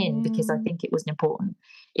putting that in because I think it was an important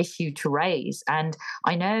issue to raise. And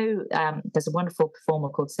I know there's a wonderful performer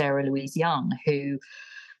called Sarah Louise Young who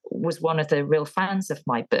was one of the real fans of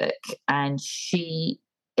my book. And she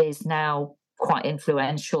is now quite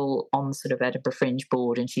influential on the sort of Edinburgh Fringe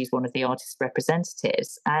board, and she's one of the artist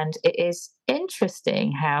representatives. And it is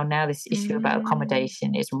interesting how now this issue about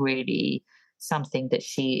accommodation is really something that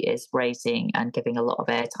she is raising and giving a lot of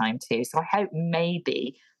airtime to. So I hope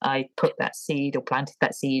maybe I put that seed or planted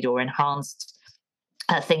that seed or enhanced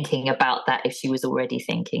thinking about that if she was already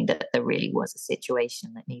thinking that there really was a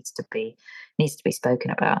situation that needs to be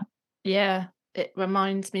spoken about. Yeah, it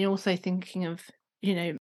reminds me also thinking of,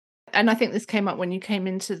 and I think this came up when you came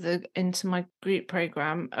into my group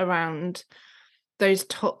program around those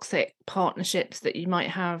toxic partnerships that you might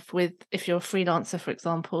have with, if you're a freelancer, for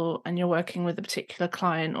example, and you're working with a particular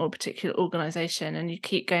client or a particular organization, and you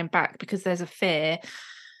keep going back because there's a fear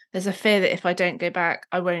that if I don't go back,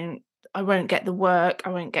 I won't get the work, I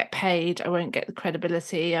won't get paid, I won't get the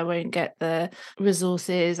credibility, I won't get the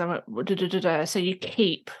resources, so you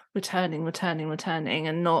keep returning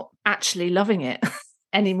and not actually loving it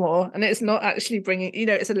anymore, and it's not actually bringing,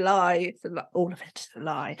 it's a lie, all of it is a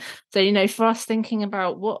lie. So for us, thinking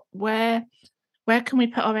about where can we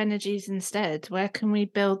put our energies instead, where can we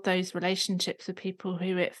build those relationships with people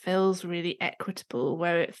who it feels really equitable,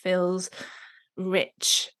 where it feels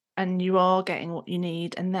rich and you are getting what you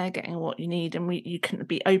need and they're getting what you need, and you can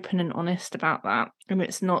be open and honest about that, and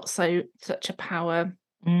it's not such a power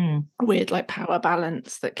weird like power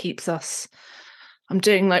balance that keeps us. I'm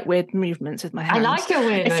doing like weird movements with my hands. I like your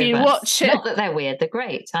weird movements. You watch it, not that they're weird, they're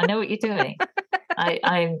great. I know what you're doing.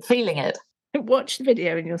 I'm feeling it. Watch the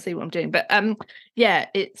video and you'll see what I'm doing. But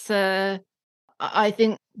it's I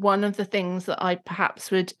think one of the things that I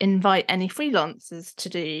perhaps would invite any freelancers to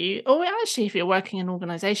do, or actually if you're working in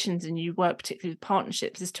organizations and you work particularly with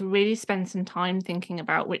partnerships, is to really spend some time thinking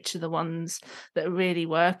about which are the ones that are really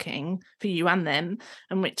working for you and them,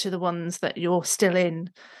 and which are the ones that you're still in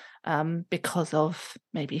because of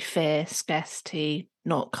maybe fear, scarcity,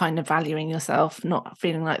 not kind of valuing yourself, not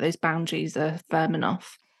feeling like those boundaries are firm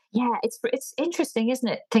enough. Yeah, it's interesting, isn't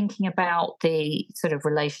it? Thinking about the sort of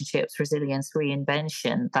relationships, resilience,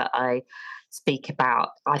 reinvention that I speak about.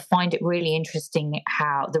 I find it really interesting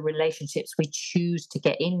how the relationships we choose to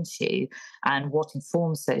get into and what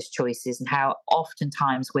informs those choices, and how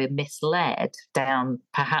oftentimes we're misled down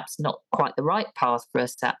perhaps not quite the right path for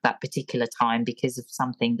us at that particular time because of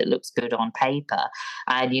something that looks good on paper.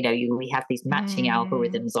 And we have these matching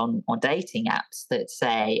algorithms on dating apps that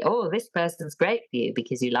say, oh, this person's great for you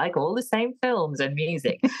because you like all the same films and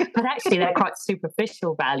music, but actually they're quite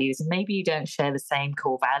superficial values, and maybe you don't share the same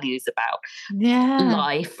core values about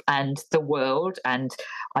life and the world and,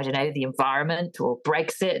 I don't know, the environment or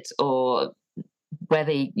Brexit or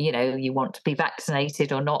whether you want to be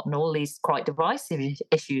vaccinated or not, and all these quite divisive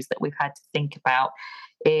issues that we've had to think about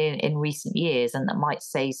in recent years, and that might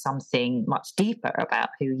say something much deeper about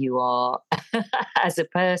who you are as a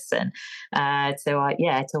person. So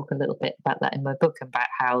I talk a little bit about that in my book, about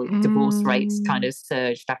how divorce rates kind of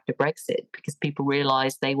surged after Brexit because people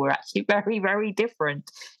realised they were actually very, very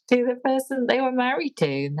different to the person they were married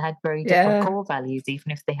to, and had very different core values,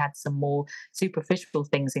 even if they had some more superficial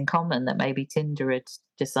things in common that maybe Tinder had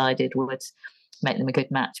decided would make them a good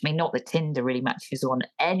match. I mean, not that Tinder really matches on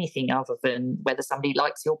anything other than whether somebody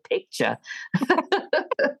likes your picture.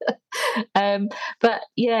 But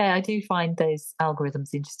I do find those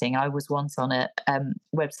algorithms interesting. I was once on a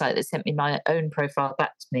website that sent me my own profile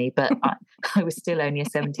back to me, but I was still only a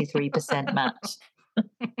 73% match.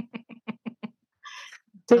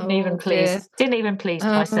 Didn't even please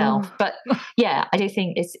myself. But I do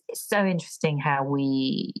think it's so interesting how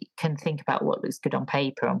we can think about what looks good on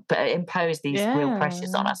paper, but impose these real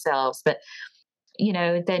pressures on ourselves. But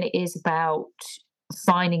then it is about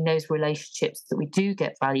finding those relationships that we do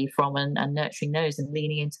get value from, and nurturing those and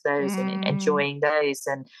leaning into those and enjoying those.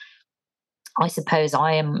 And I suppose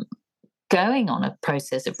I am going on a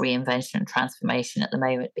process of reinvention and transformation at the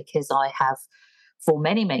moment, because I have for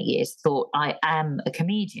many, many years thought I am a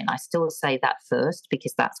comedian. I still say that first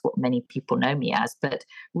because that's what many people know me as, but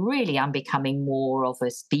really I'm becoming more of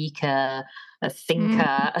a speaker, a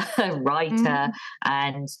thinker, a writer,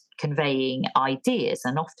 and conveying ideas.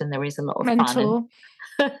 And often there is a lot of fun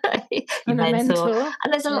and your mentor,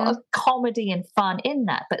 and there's a lot of comedy and fun in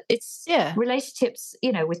that. But it's relationships,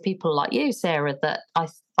 with people like you, Sarah, that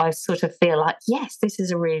I sort of feel like, yes, this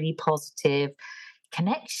is a really positive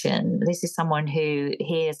connection. This is someone who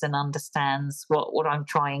hears and understands what I'm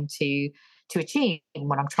trying to achieve and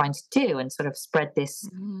what I'm trying to do, and sort of spread this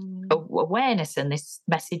awareness and this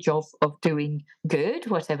message of doing good,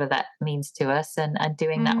 whatever that means to us, and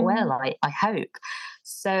doing that well, I hope.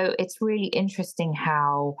 So it's really interesting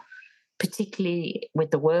how, particularly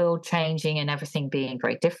with the world changing and everything being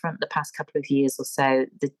very different the past couple of years or so,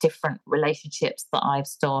 the different relationships that I've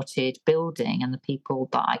started building and the people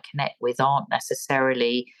that I connect with aren't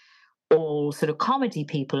necessarily all sort of comedy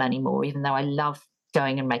people anymore, even though I love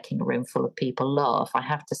going and making a room full of people laugh. I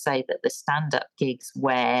have to say that the stand-up gigs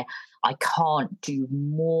where I can't do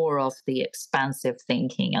more of the expansive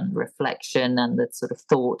thinking and reflection and the sort of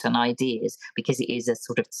thought and ideas, because it is a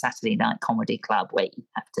sort of Saturday night comedy club where you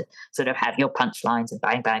have to sort of have your punchlines and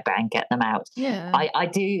bang, bang, bang, get them out.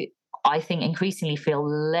 I think increasingly feel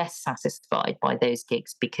less satisfied by those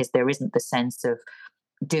gigs, because there isn't the sense of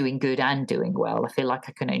doing good and doing well. I feel like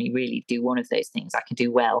I can only really do one of those things. I can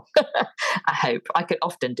do well. I hope I could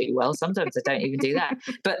often do well. Sometimes I don't even do that,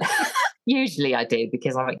 but usually I do,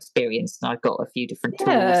 because I'm experienced and I've got a few different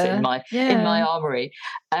tools in my armory.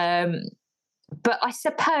 But I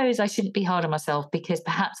suppose I shouldn't be hard on myself, because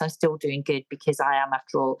perhaps I'm still doing good, because I am,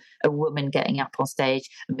 after all, a woman getting up on stage,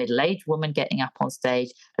 a middle-aged woman getting up on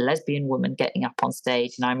stage, a lesbian woman getting up on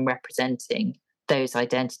stage, and I'm representing those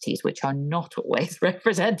identities, which are not always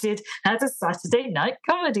represented at a Saturday night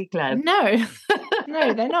comedy club. No,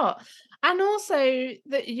 no, they're not. And also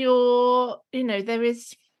that there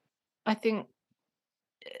is, I think,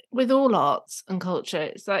 with all arts and culture,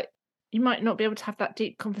 it's like you might not be able to have that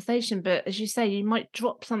deep conversation, but as you say, you might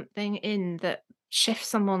drop something in that shifts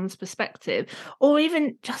someone's perspective, or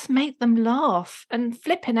even just make them laugh. And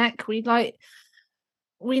flipping heck,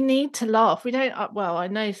 we need to laugh. We don't, I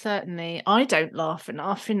know certainly I don't laugh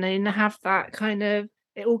enough, and have that kind of,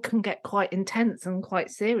 it all can get quite intense and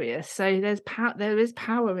quite serious. So there is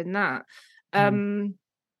power in that. And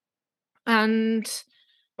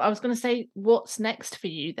I was going to say, what's next for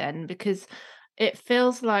you then? Because it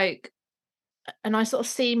feels like, and I sort of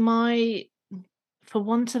see my, for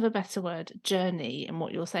want of a better word, journey in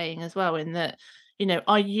what you're saying as well, in that,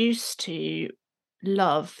 I used to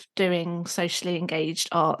love doing socially engaged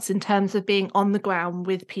arts in terms of being on the ground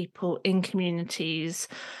with people in communities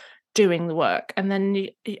doing the work. And then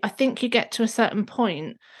I think you get to a certain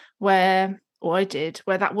point where, or I did,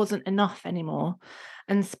 where that wasn't enough anymore.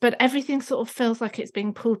 But everything sort of feels like it's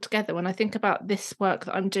being pulled together. When I think about this work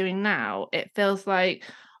that I'm doing now, it feels like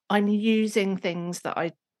I'm using things that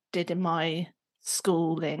I did in my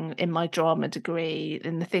schooling, in my drama degree,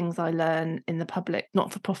 in the things I learn in the public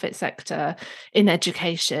not-for-profit sector, in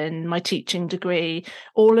education, my teaching degree.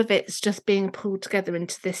 All of it's just being pulled together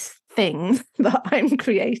into this thing that I'm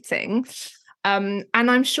creating. And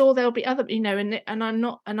I'm sure there'll be other, and I'm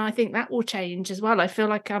not, and I think that will change as well. I feel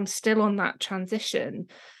like I'm still on that transition,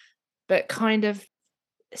 but kind of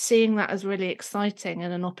seeing that as really exciting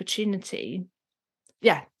and an opportunity.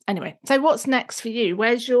 Yeah. Anyway, so what's next for you?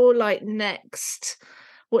 What's your next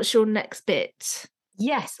bit?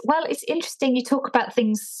 Yes. Well, it's interesting. You talk about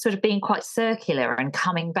things sort of being quite circular and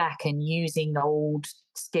coming back and using old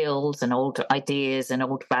skills and old ideas and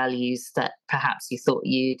old values that perhaps you thought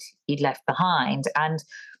you'd left behind. And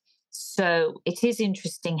so it is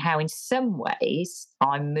interesting how in some ways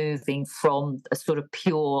I'm moving from a sort of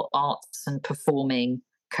pure arts and performing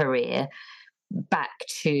career back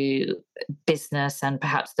to business and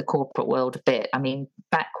perhaps the corporate world a bit. I mean,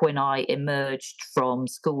 back when I emerged from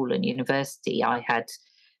school and university, I had,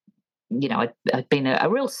 I'd been a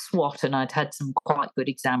real swot, and I'd had some quite good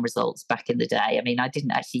exam results back in the day. I mean, I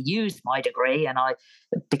didn't actually use my degree, and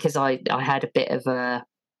because I had a bit of a,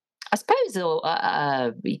 I suppose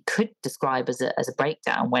we could describe as a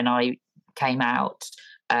breakdown when I came out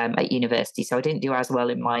at university. So I didn't do as well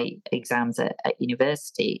in my exams at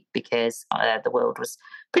university, because the world was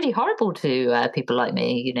pretty horrible to people like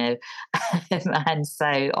me, and so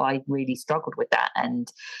I really struggled with that.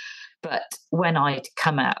 And But when I'd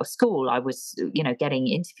come out of school, I was, getting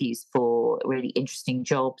interviews for really interesting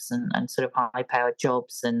jobs and sort of high powered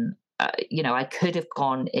jobs. And, I could have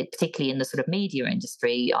gone, particularly in the sort of media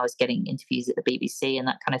industry, I was getting interviews at the BBC and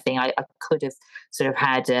that kind of thing. I could have sort of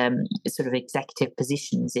had sort of executive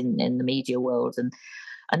positions in the media world and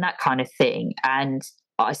that kind of thing. And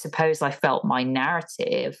I suppose I felt my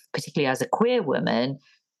narrative, particularly as a queer woman,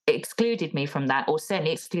 excluded me from that, or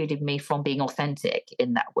certainly excluded me from being authentic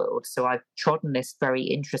in that world. So I've trodden this very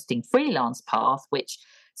interesting freelance path, which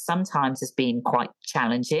sometimes has been quite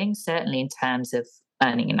challenging, certainly in terms of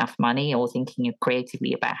earning enough money or thinking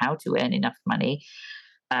creatively about how to earn enough money.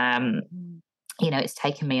 It's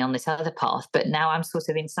taken me on this other path, but now I'm sort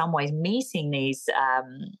of in some ways meeting these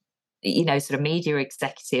sort of media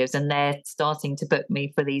executives, and they're starting to book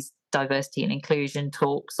me for these diversity and inclusion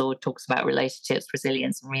talks or talks about relationships,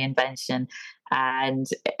 resilience and reinvention. And,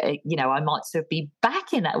 I might sort of be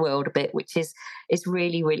back in that world a bit, which is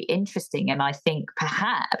really, really interesting. And I think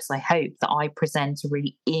perhaps, I hope that I present a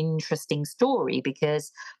really interesting story,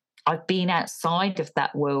 because I've been outside of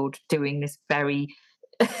that world doing this very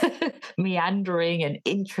meandering and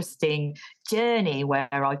interesting journey where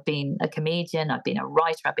I've been a comedian, I've been a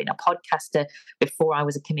writer, I've been a podcaster. Before I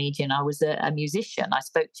was a comedian, I was a musician. I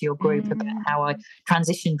spoke to your group about how I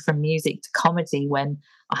transitioned from music to comedy when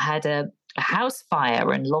I had a house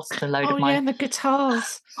fire and lost a load of my... and the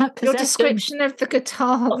guitars. Your description of the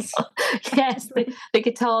guitars. Yes, the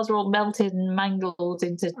guitars were all melted and mangled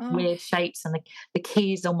into weird shapes, and the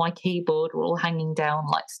keys on my keyboard were all hanging down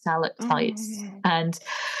like stalactites. And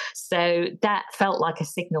so that felt like a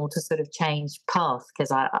signal to sort of change path,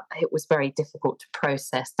 because it was very difficult to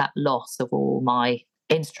process that loss of all my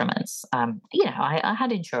instruments. I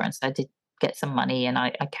had insurance. I did get some money, and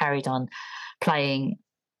I carried on playing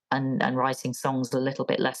and writing songs a little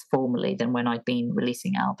bit less formally than when I'd been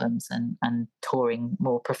releasing albums and touring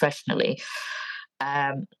more professionally.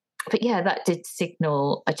 But yeah, that did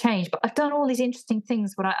signal a change. But I've done all these interesting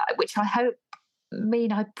things, which I hope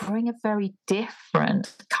mean I bring a very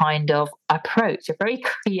different kind of approach, a very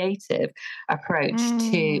creative approach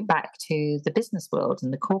back to the business world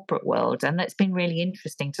and the corporate world. And it's been really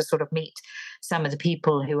interesting to sort of meet some of the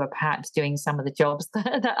people who are perhaps doing some of the jobs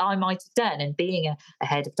that I might have done, and being a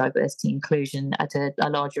head of diversity inclusion at a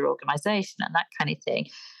larger organization and that kind of thing.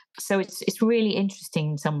 So it's really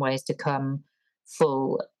interesting in some ways to come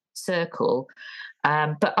full circle.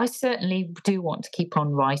 But I certainly do want to keep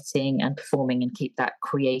on writing and performing and keep that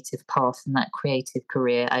creative path and that creative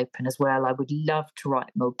career open as well. I would love to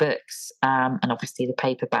write more books. And obviously the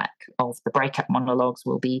paperback of the Breakup Monologues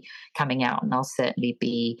will be coming out, and I'll certainly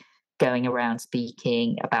be going around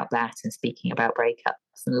speaking about that and speaking about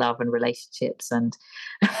breakups and love and relationships and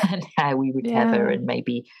how we recover and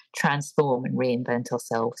maybe transform and reinvent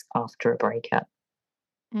ourselves after a breakup.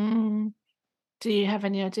 Do you have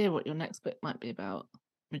any idea what your next book might be about?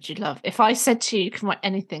 Would you love, if I said to you, you can write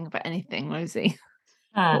anything about anything, Rosie,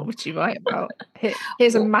 what would you write about?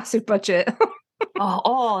 Here's a massive budget.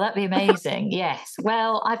 That'd be amazing. Yes.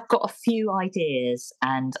 Well, I've got a few ideas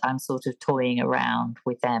and I'm sort of toying around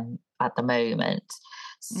with them at the moment.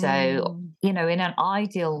 So, in an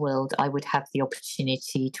ideal world, I would have the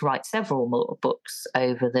opportunity to write several more books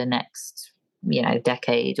over the next,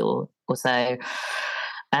 decade or so.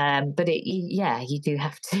 But you do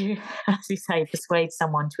have to, as you say, persuade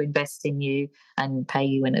someone to invest in you and pay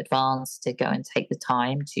you in advance to go and take the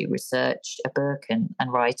time to research a book and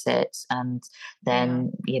write it. And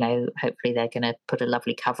then, hopefully they're going to put a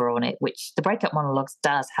lovely cover on it, which the Breakup Monologues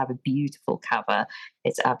does have a beautiful cover.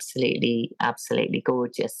 It's absolutely, absolutely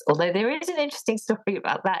gorgeous. Although there is an interesting story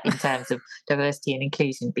about that in terms of diversity and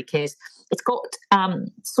inclusion, because it's got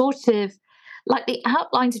sort of like the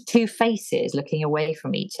outlines of two faces looking away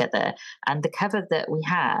from each other. And the cover that we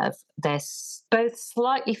have, there's both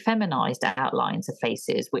slightly feminized outlines of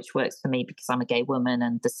faces, which works for me because I'm a gay woman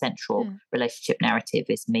and the central relationship narrative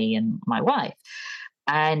is me and my wife.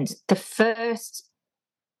 And the first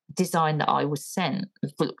design that I was sent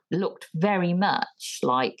looked very much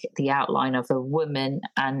like the outline of a woman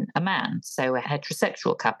and a man, so a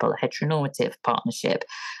heterosexual couple, a heteronormative partnership.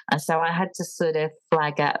 And so I had to sort of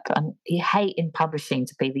flag up, and you hate in publishing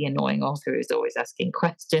to be the annoying author who's always asking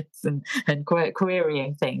questions and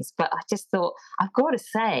querying things, but I just thought, I've got to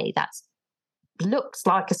say, that looks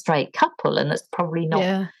like a straight couple, and that's probably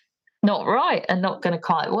not right and not going to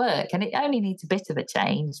quite work, and it only needs a bit of a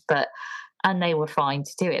change, and they were fine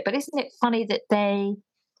to do it. But isn't it funny that they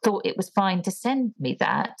thought it was fine to send me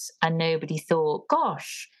that and nobody thought,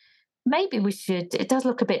 gosh, maybe we should. It does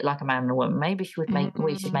look a bit like a man and a woman. Maybe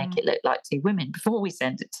we should make it look like two women before we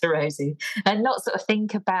send it to Rosie, and not sort of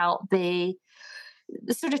think about the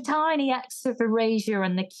sort of tiny acts of erasure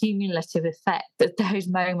and the cumulative effect that those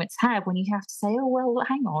moments have when you have to say, oh, well,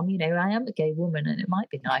 hang on, I am a gay woman, and it might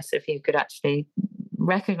be nice if you could actually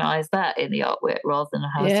recognize that in the artwork rather than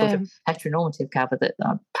have a sort of heteronormative cover that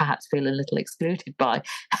I perhaps feel a little excluded by.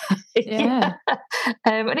 Yeah.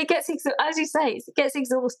 And it gets, as you say, it gets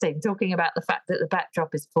exhausting talking about the fact that the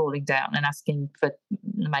backdrop is falling down and asking for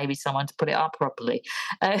maybe someone to put it up properly.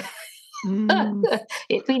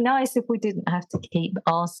 It'd be nice if we didn't have to keep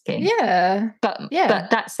asking. But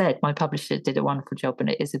that said, my publisher did a wonderful job, and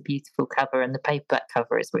it is a beautiful cover, and the paperback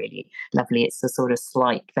cover is really lovely. It's a sort of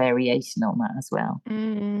slight variation on that as well.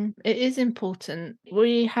 It is important.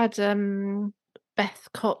 We had Beth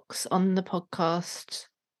Cox on the podcast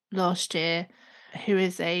last year, who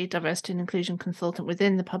is a diversity and inclusion consultant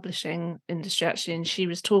within the publishing industry, actually, and she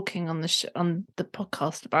was talking on the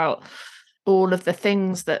podcast about all of the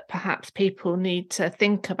things that perhaps people need to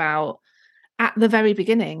think about at the very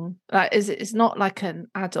beginning. Like, it's not like an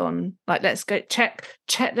add-on, like let's go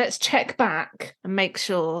let's check back and make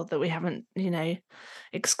sure that we haven't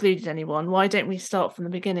excluded anyone. Why don't we start from the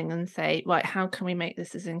beginning and say, right, how can we make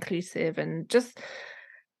this as inclusive, and just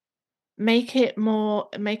make it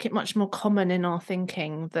much more common in our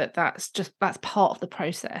thinking that's part of the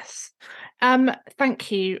process.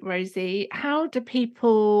 Thank you, Rosie. How do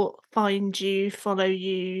people find you, follow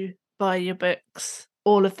you, buy your books,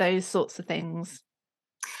 all of those sorts of things?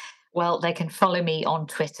 Well, they can follow me on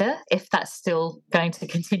Twitter, if that's still going to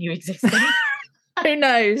continue existing. Who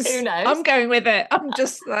knows? I'm going with it. I'm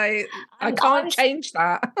just like, I can't change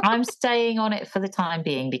that. I'm staying on it for the time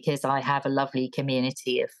being because I have a lovely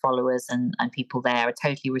community of followers and people there. I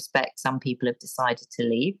totally respect some people have decided to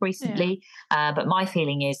leave recently. But my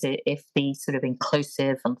feeling is that if the sort of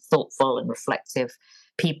inclusive and thoughtful and reflective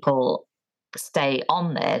people stay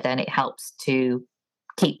on there, then it helps to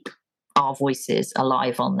keep our voices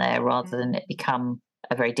alive on there rather than it become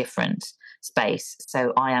a very different space.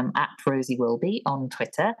 So I am at Rosie Wilby on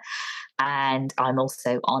Twitter, and I'm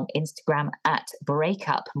also on Instagram at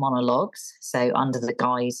Breakup Monologues, so under the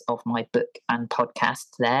guise of my book and podcast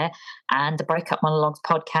there. And the Breakup Monologues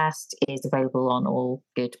podcast is available on all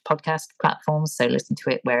good podcast platforms, so listen to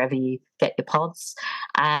it wherever you get your pods.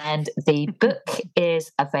 And the book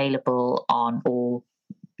is available on all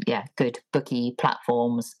good bookie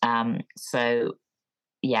platforms. So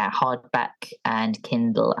hardback and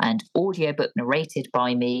Kindle and audiobook narrated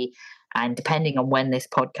by me. And depending on when this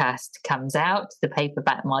podcast comes out, the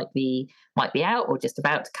paperback might be out or just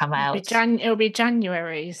about to come out. It'll be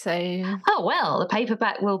January, so. Oh well, the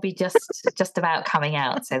paperback will be just about coming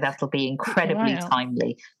out, so that'll be incredibly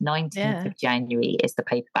timely. 19th of January is the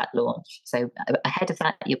paperback launch, so ahead of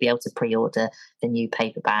that, you'll be able to pre-order the new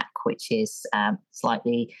paperback, which is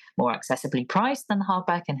slightly more accessibly priced than the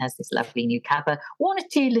hardback and has this lovely new cover. One or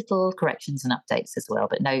two little corrections and updates as well,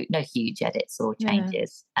 but no huge edits or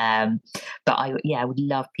changes. But I would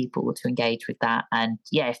love people to engage with that, and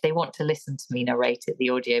if they want to listen to me narrate it, the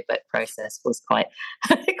audiobook process was quite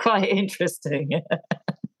interesting.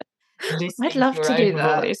 I'd love to do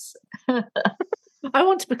that. I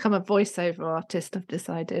want to become a voiceover artist. I've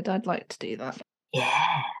decided I'd like to do that.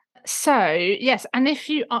 Yeah. So yes, and if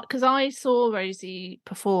you are, because I saw Rosie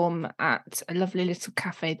perform at a lovely little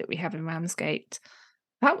cafe that we have in Ramsgate.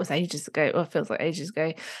 That was ages ago, or it feels like ages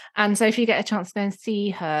ago. And so if you get a chance to go and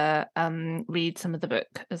see her read some of the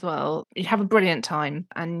book as well, you have a brilliant time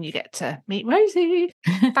and you get to meet Rosie.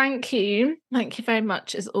 Thank you. Thank you very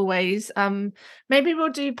much, as always. Maybe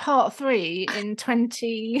we'll do part 3 in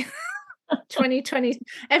 2020.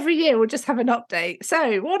 Every year we'll just have an update.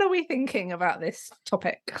 So what are we thinking about this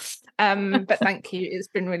topic? But thank you. It's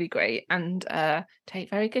been really great, and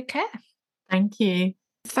take very good care. Thank you.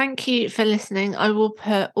 Thank you for listening. I will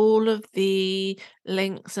put all of the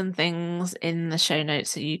links and things in the show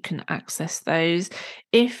notes so you can access those.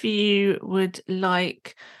 If you would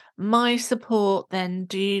like my support, then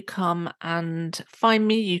do come and find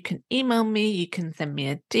me. You can email me, you can send me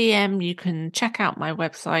a DM, you can check out my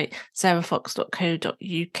website,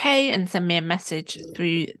 sarahfox.co.uk, and send me a message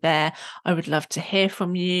through there. I would love to hear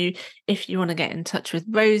from you. If you want to get in touch with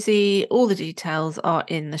Rosie, all the details are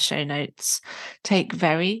in the show notes. Take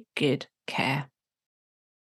very good care.